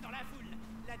pousser dans la foule.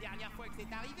 La dernière fois que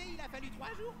c'est arrivé, il a fallu 3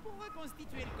 jours pour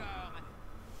reconstituer le corps.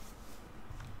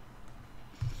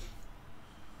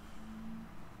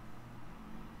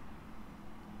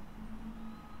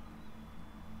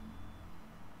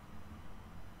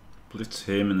 Blitz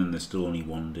him and then there's still only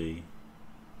 1D.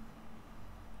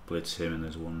 Blitz him and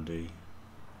there's 1D.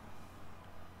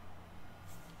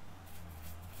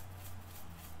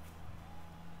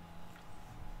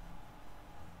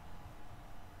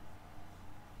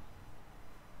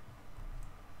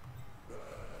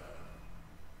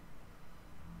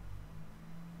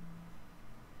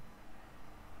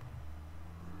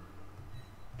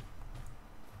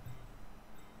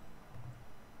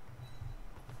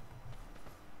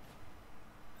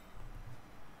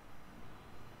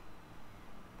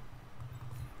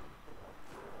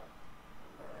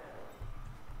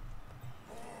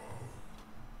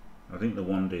 I think the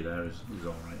 1D there is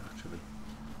alright actually.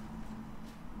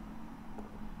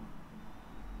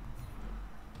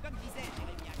 Comme disait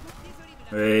Jérémia, désolé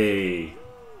de la... Hey!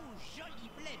 Ouh,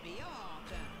 jolie plaie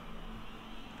béante.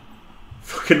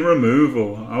 Fucking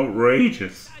removal,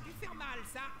 outrageous. Ça a dû faire mal,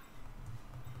 ça.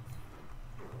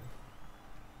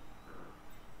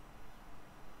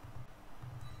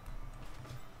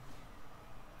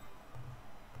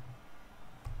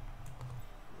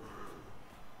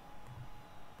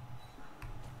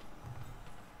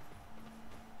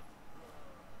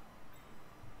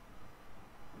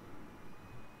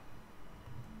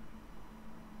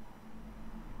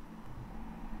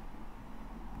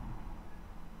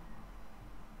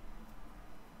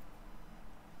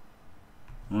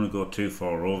 I want to go too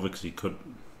far over because he could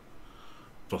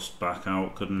bust back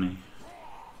out, couldn't he?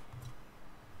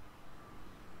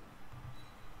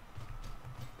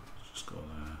 Just go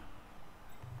there.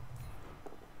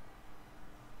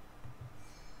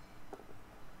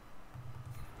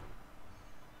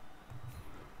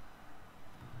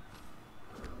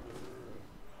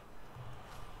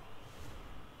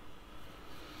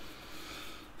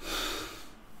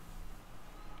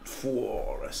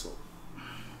 Four wrestle.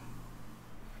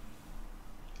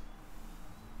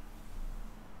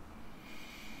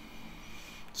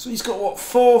 So he's got what,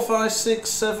 4, 5, 6,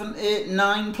 7, 8,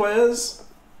 9 players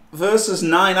versus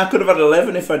 9. I could have had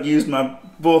 11 if I'd used my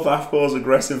both half-bows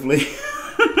aggressively.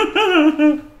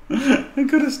 I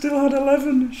could have still had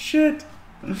 11. Shit.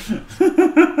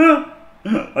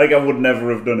 Like I would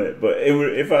never have done it, but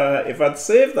if I'd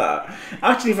saved that.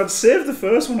 Actually, if I'd saved the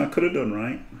first one, I could have done,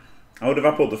 right? I would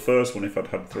have appled the first one if I'd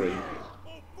had 3.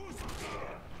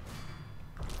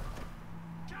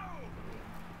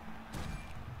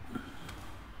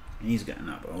 He's getting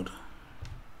that bold.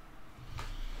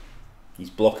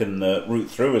 He's blocking the route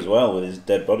through as well with his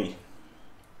dead body.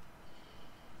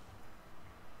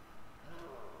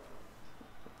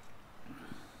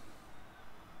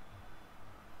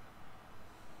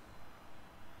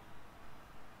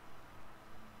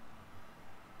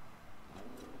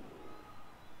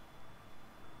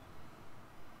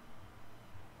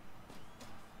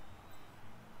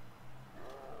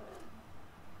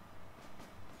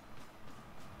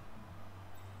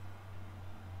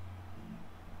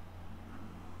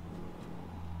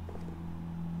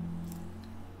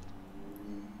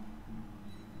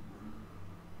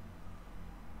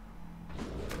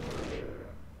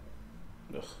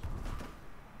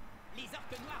 Les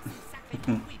orques noirs sont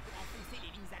sacrément doués pour enfoncer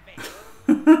les lignes adverses.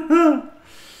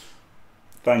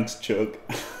 Thanks, Chug.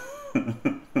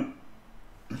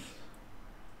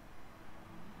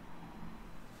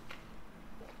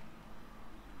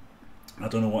 I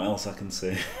don't know what else I can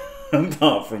say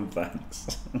apart from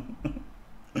thanks.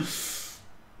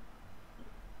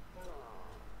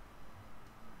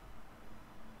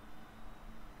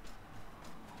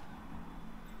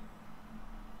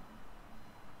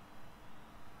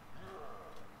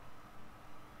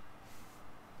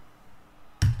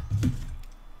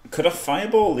 Could I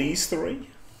fireball these 3?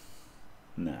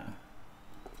 Nah.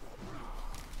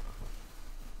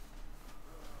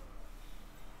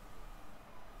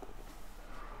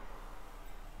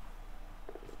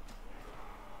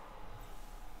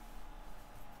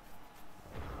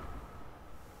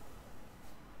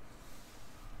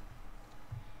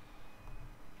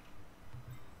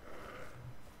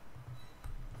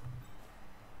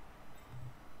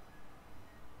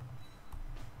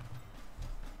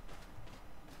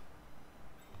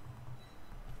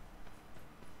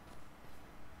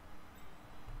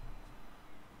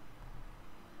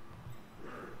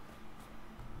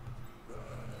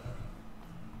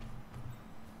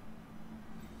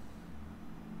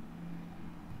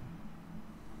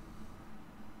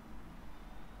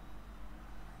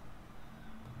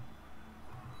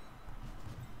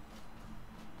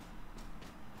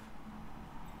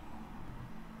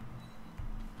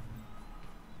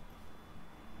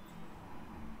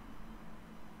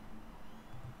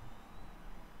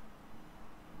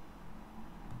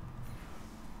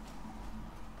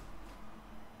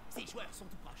 joueurs sont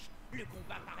tout proches. Le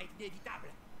combat paraît inévitable.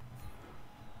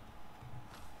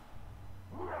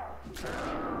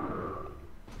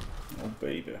 Oh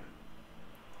baby.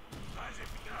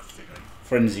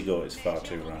 Frenzy Go is far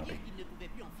too rowdy. Il ne pouvait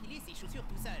plus enfiler ses chaussures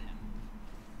tout seul.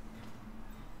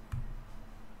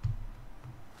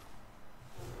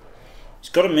 He's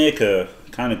got to make a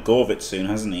kind of go of it soon,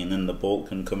 hasn't he? And then the bolt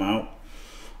can come out.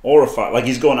 Or a fire, like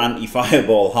he's going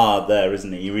anti-fireball hard there,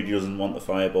 isn't he? He really doesn't want the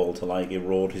fireball to like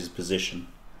erode his position.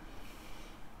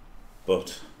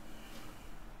 But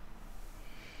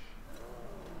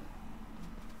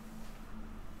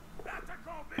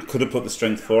I could have put the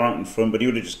strength 4 out in front, but he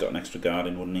would have just got an extra guard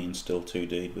in, wouldn't he? And still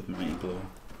 2D'd with Mighty Blow.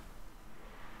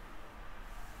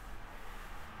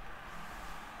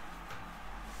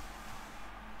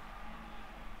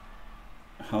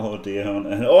 Oh dear.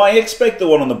 Oh, I expect the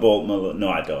one on the bolt. No,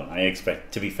 I don't. I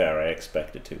expect, to be fair, I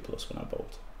expect a 2+ when I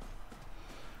bolt.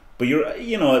 But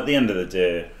you know, at the end of the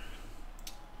day,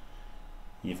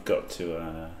 you've got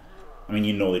to, I mean,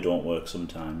 you know they don't work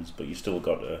sometimes, but you still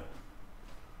got to,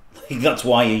 like, that's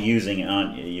why you're using it,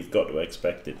 aren't you? You've got to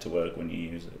expect it to work when you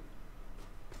use it.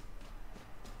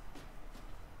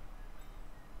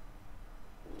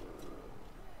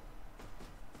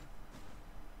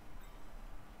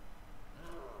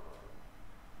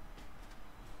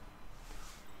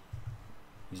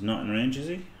 He's not in range, is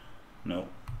he? No.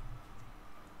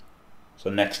 So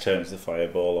next turn is the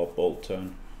fireball or bolt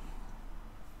turn.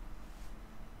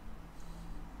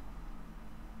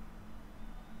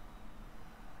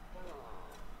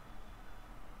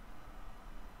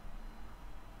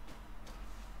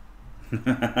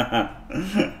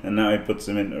 And now he puts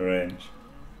him into range.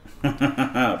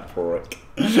 Prick.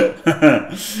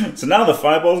 So now the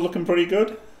fireball's looking pretty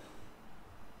good.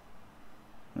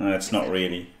 It's not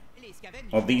really.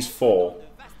 Of these 4,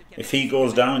 if he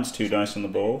goes down, it's 2 dice on the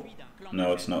ball.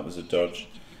 No, it's not. There's a dodge.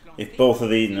 If both of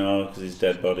these, no, because he's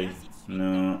dead body.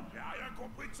 No.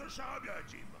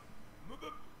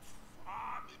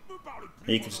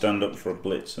 He could stand up for a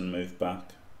blitz and move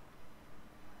back.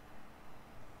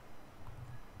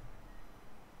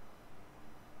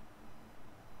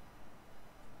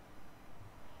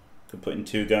 Could put in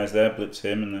 2 guys there, blitz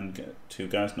him, and then get 2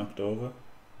 guys knocked over.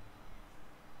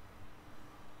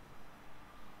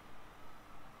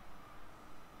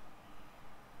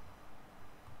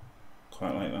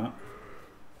 Quite like that.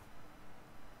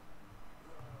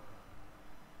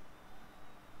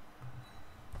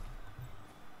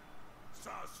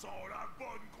 Ça sent la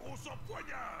bonne grosse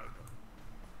empoignade.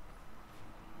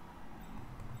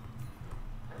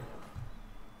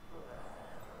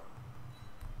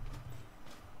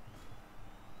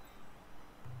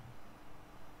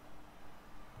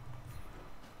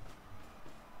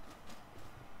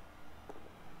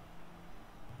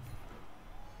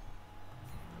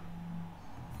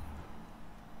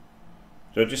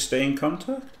 Do I just stay in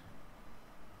contact?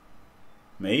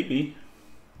 Maybe.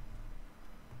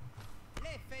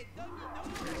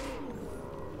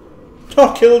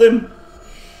 Oh, killed him!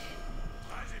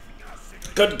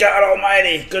 Good God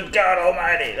Almighty! Good God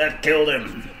Almighty! That killed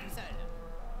him!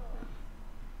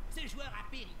 Ce joueur a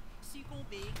péri,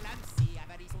 succombé, clamsé,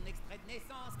 avalé son extrait de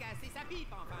naissance, cassé sa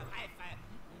pipe, enfin bref,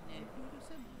 il n'est plus de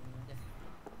ce monde.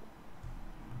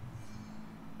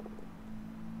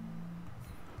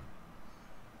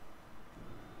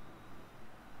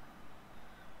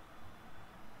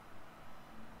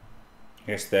 I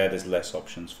guess there's less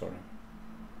options for him.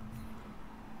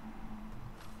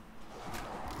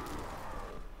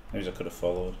 Maybe I could have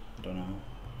followed, I don't know.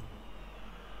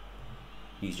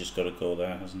 He's just got to go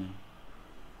there, hasn't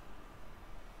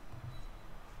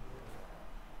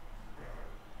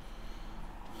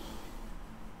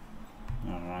he?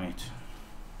 Alright.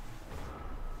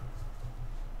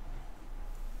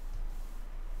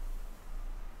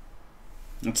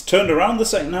 It's turned around the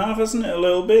second half, hasn't it, a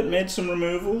little bit? Made some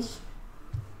removals.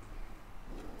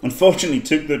 Unfortunately,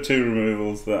 took the 2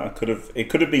 removals that I could have. It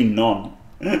could have been none.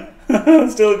 I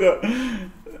still got.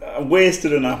 I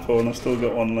wasted an apple and I've still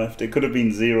got 1 left. It could have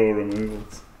been 0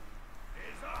 removals.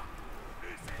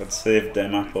 I'd saved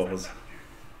them apples.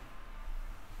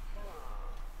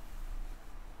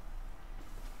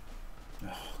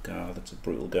 Oh God, that's a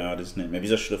brutal guard, isn't it?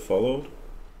 Maybe I should have followed.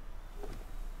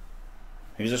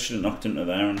 Maybe I should have knocked into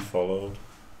there and followed.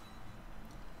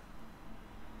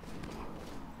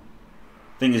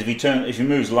 Thing is, if he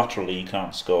moves laterally, he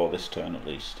can't score this turn at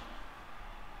least.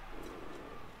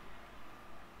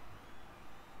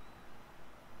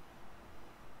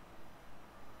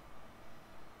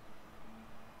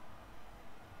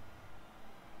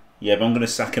 Yeah, but I'm going to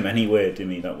sack him anyway,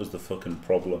 Dimmy. That was the fucking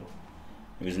problem.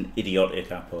 He was an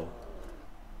idiotic apple.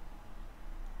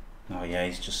 Oh yeah,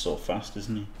 he's just so fast,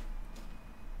 isn't he?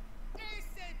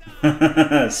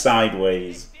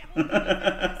 Sideways.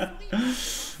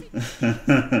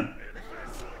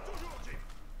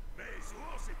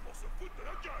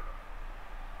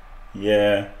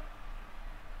 Yeah.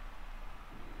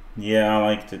 Yeah, I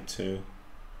liked it too.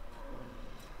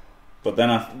 But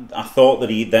then I thought that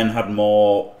he then had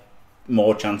more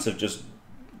chance of just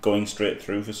going straight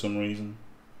through for some reason.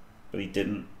 But he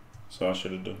didn't. So I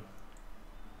should have done.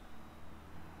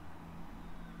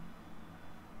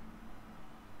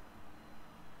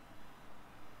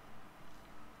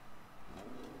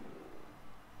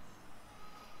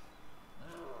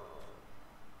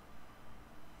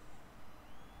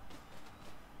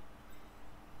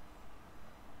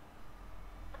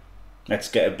 Let's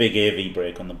get a big AV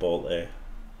break on the bolt there.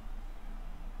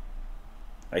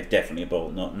 Like definitely a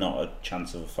bolt, not a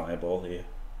chance of a fireball here.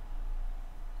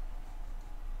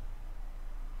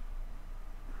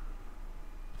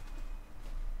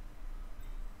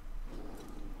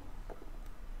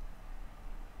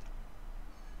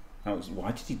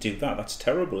 Why did he do that? That's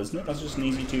terrible, isn't it? That's just an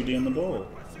easy 2D on the ball.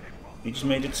 He just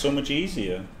made it so much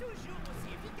easier.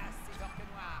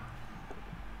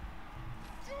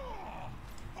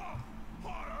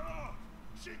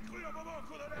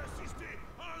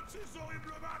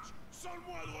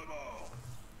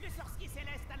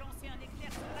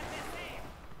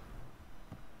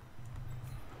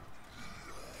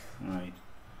 Right.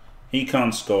 He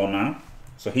can't score now.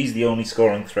 So he's the only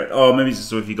scoring threat. Oh, maybe it's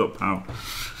so if he got power.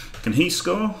 Can he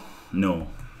score? No.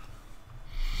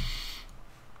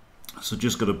 So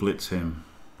just got to blitz him.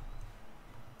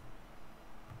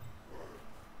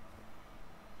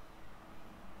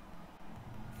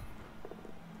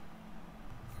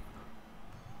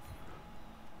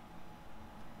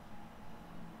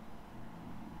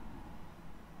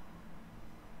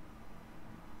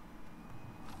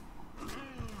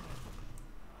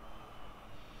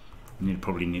 You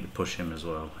probably need to push him as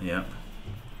well, yeah.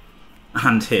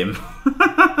 And him.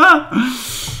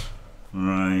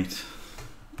 Right.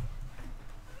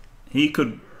 He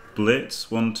could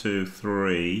blitz 1, 2,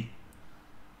 3.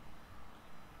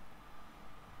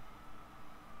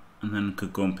 And then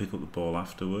could go and pick up the ball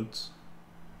afterwards.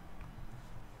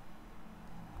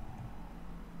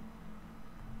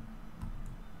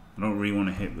 I don't really want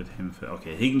to hit with him.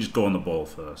 Okay, he can just go on the ball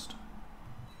first.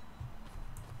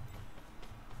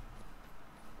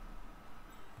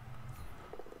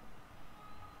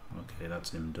 Okay,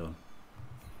 that's him done.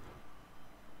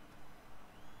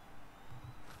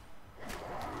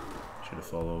 Should have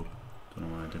followed. Don't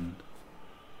know why I didn't.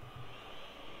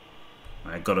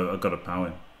 I gotta power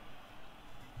him.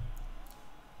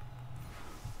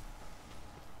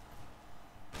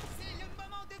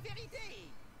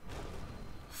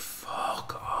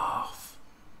 Fuck off.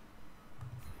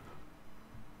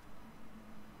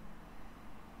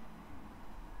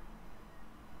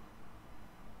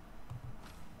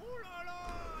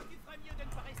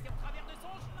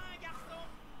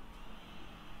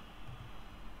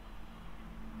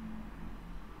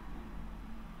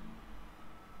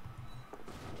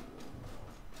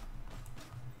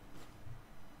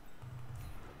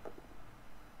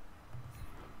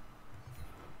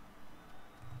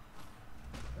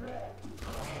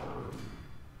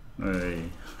 Hey.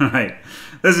 Right.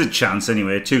 There's a chance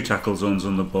anyway. 2 tackle zones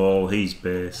on the ball. He's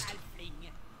based.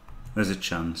 There's a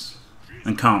chance.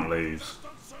 And can't lose.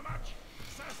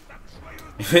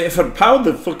 If I'd powered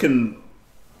the fucking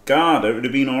guard, it would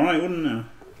have been alright, wouldn't it?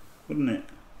 Wouldn't it?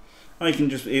 Oh, he can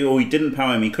just... Oh, he didn't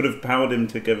power him. He could have powered him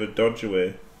to give a dodge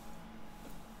away.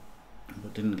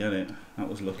 But didn't get it. That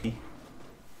was lucky.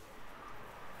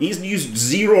 He's used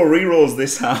 0 rerolls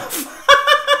this half.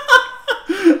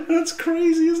 That's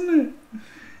crazy, isn't it?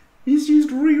 He's used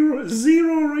 0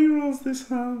 rerolls this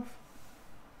half.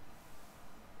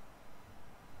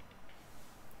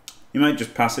 You might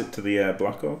just pass it to the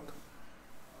Black Orc.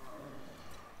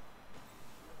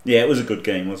 Yeah, it was a good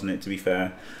game, wasn't it, to be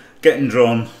fair. Getting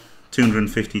drawn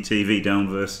 250 TV down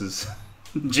versus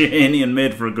Janie and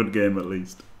made for a good game at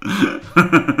least.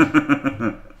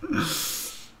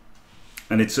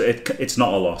 And it's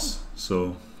not a loss,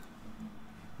 so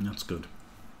that's good.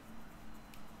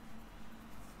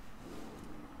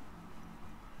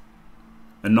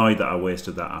 Annoyed that I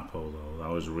wasted that apple though.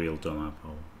 That was a real dumb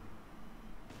apple.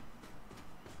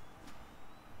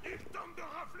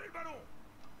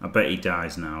 I bet he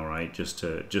dies now, right? Just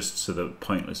so that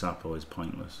pointless apple is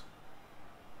pointless.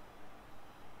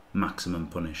 Maximum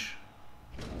punish.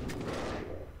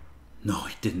 No,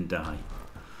 he didn't die.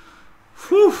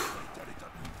 Whew.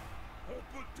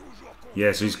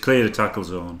 Yeah, so he's cleared a tackle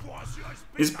zone.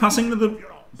 Is passing to the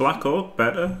Black Orc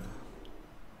better?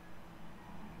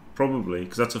 Probably,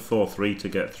 because that's a 4-3 to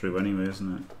get through anyway,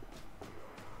 isn't it?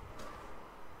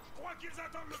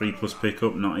 3 plus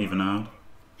pickup, not even hard.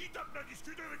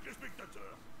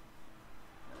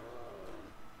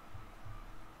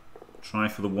 Try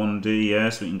for the 1D, yeah,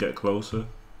 so we can get closer.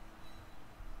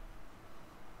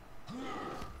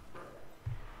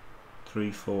 3,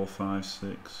 4, 5,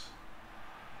 6.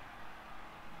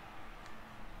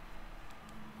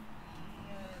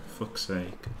 Fuck's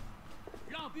sake.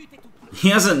 He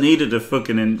hasn't needed a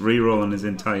fucking reroll on his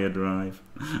entire drive.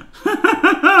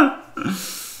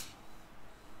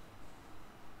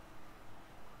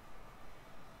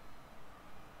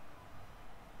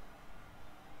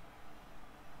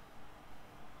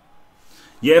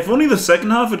 Yeah, if only the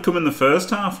second half had come in the first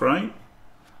half, right?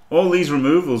 All these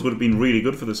removals would have been really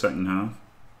good for the second half.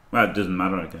 Well, it doesn't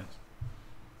matter, I guess.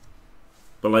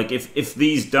 But like, if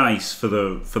these dice for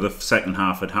the second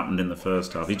half had happened in the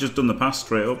first half, he'd just done the pass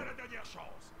straight up.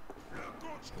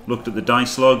 Looked at the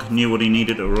dice log, knew what he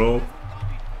needed to roll.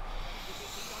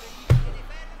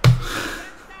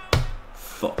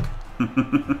 Fuck.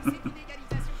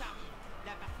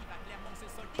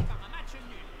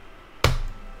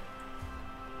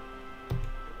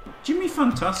 Jimmy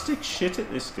fantastic shit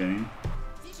at this game.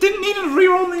 Didn't need to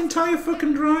reroll the entire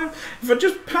fucking drive. If I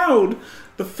just powered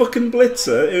the fucking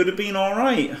blitzer, it would have been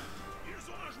alright.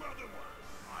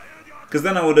 Because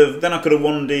then I could have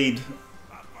 1D'd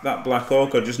that Black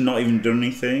Orc or just not even done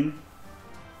anything.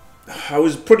 I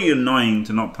was pretty annoying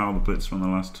to not power the blitzer on the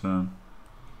last turn.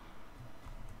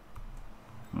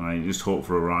 Alright, just hope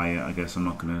for a riot. I guess I'm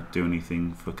not gonna do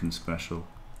anything fucking special.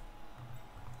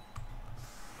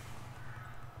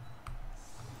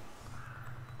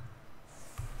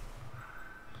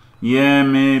 Yeah,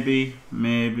 maybe.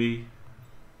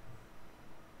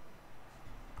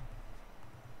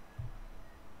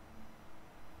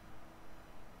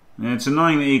 Yeah, it's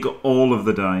annoying that he got all of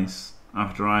the dice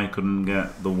after I couldn't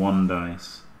get the one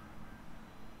dice,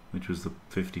 which was the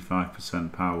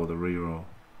 55% power with a reroll.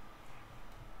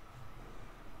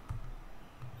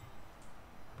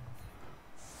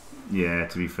 Yeah,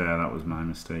 to be fair, that was my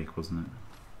mistake, wasn't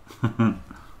it?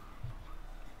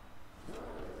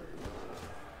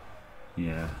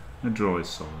 Yeah, a draw is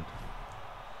solid.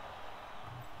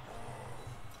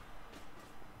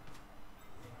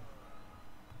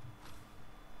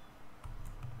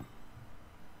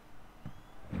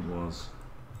 It was.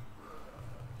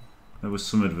 There was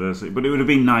some adversity, but it would have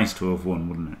been nice to have won,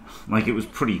 wouldn't it? Like, it was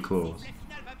pretty close.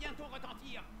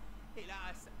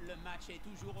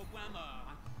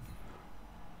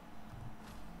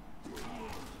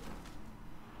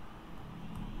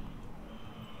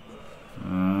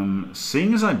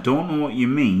 Seeing as I don't know what you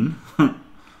mean,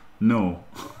 no.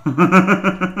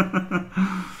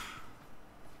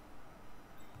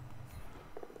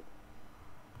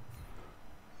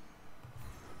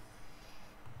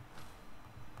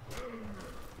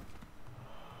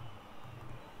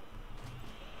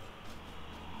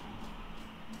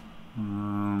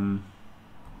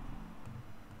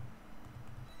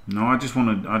 No, I just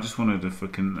wanted to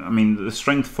fucking. I mean, the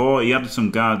strength 4. He had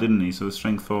some guard, didn't he? So the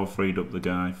strength 4 freed up the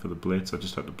guy for the blitz. I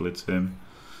just had to blitz him.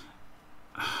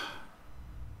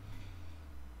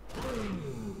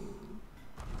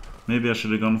 Maybe I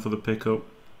should have gone for the pickup,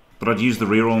 but I'd used the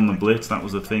reroll on the blitz. That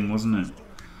was the thing, wasn't it?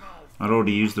 I'd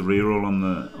already used the reroll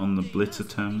on the blitz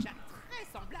attempt.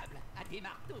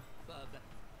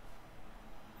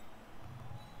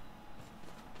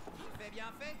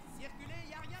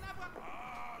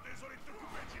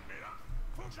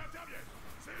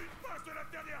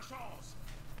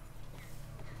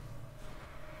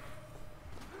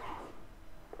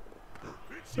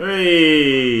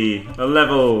 Hey, a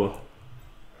level.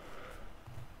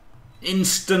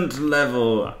 Instant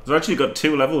level. I've actually got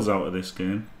 2 levels out of this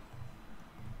game.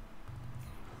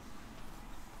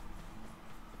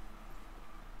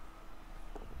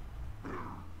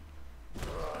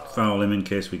 Foul him in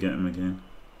case we get him again.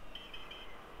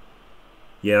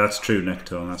 Yeah, that's true,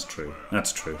 Nectar. That's true.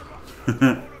 That's true.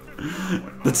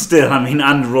 But still, I mean,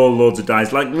 and roll loads of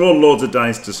dice. Like, roll loads of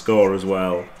dice to score as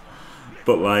well.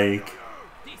 But like,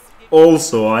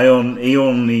 also, I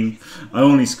only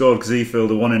scored because he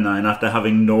filled a 1 in 9 after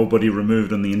having nobody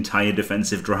removed on the entire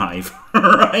defensive drive.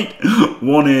 Right?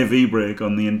 1 AV break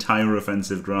on the entire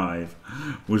offensive drive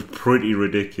was pretty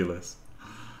ridiculous.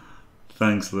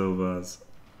 Thanks, Lil Vaz.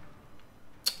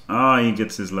 Ah, he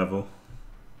gets his level.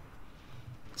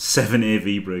 7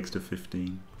 AV breaks to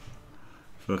 15.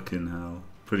 Fucking hell.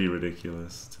 Pretty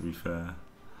ridiculous, to be fair.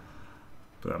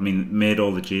 But I mean, made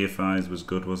all the GFIs was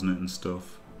good, wasn't it, and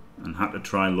stuff. And had to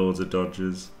try loads of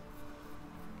dodges.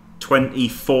 20,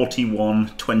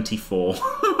 41, 24.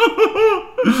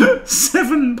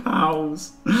 7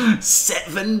 pows.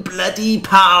 7 bloody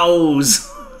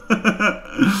pows.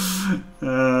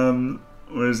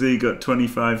 Whereas he got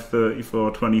 25,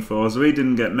 34, 24. So he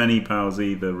didn't get many pows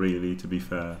either, really, to be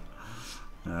fair.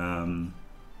 But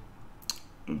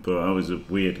that was a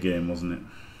weird game, wasn't it?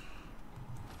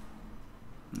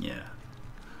 Yeah.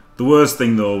 The worst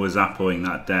thing though was appoing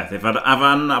that death. If I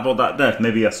hadn't appoed that death,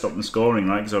 maybe I stopped the scoring,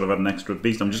 right? Because I would have had an extra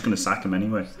beast. I'm just going to sack him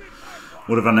anyway.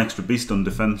 Would have had an extra beast on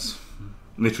defense.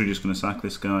 Literally just going to sack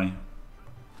this guy.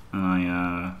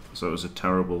 And so it was a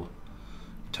terrible,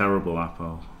 terrible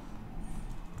appo.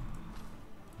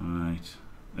 Right,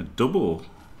 a double.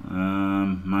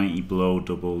 Mighty blow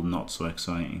double, not so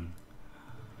exciting.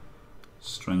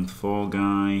 Strength 4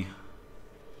 guy,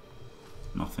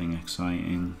 nothing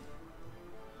exciting.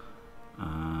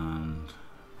 And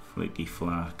Flicky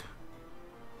Flack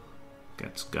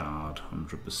gets guard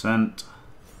 100%.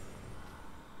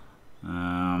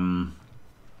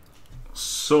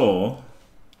 So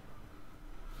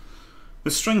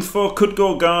the strength 4 could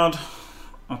go guard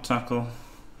or tackle.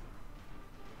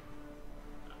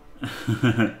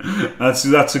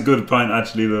 that's a good point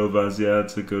actually, Lilbaz. Yeah,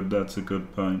 that's a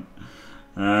good point.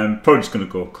 Probably just gonna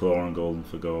go claw and golden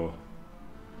for go.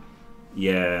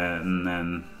 Yeah, and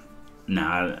then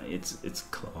nah, it's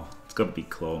claw. It's got to be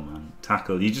claw, man.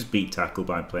 Tackle. You just beat tackle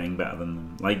by playing better than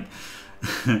them. Like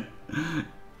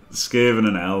Skaven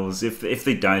and elves. If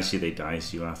they dice you, they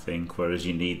dice you. I think. Whereas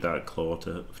you need that claw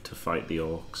to fight the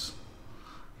orcs.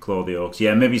 Claw the orcs.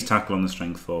 Yeah, maybe he's tackle on the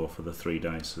strength 4 for the 3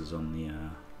 dices on the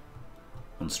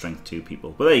on strength 2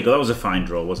 people. But there you go. That was a fine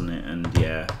draw, wasn't it? And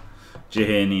yeah,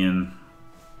 Jahanian.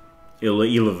 He'll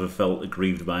have felt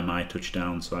aggrieved by my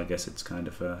touchdown, so I guess it's kind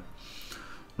of fair.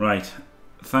 Right,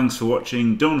 thanks for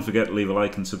watching. Don't forget to leave a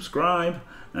like and subscribe,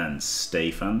 and stay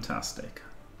fantastic.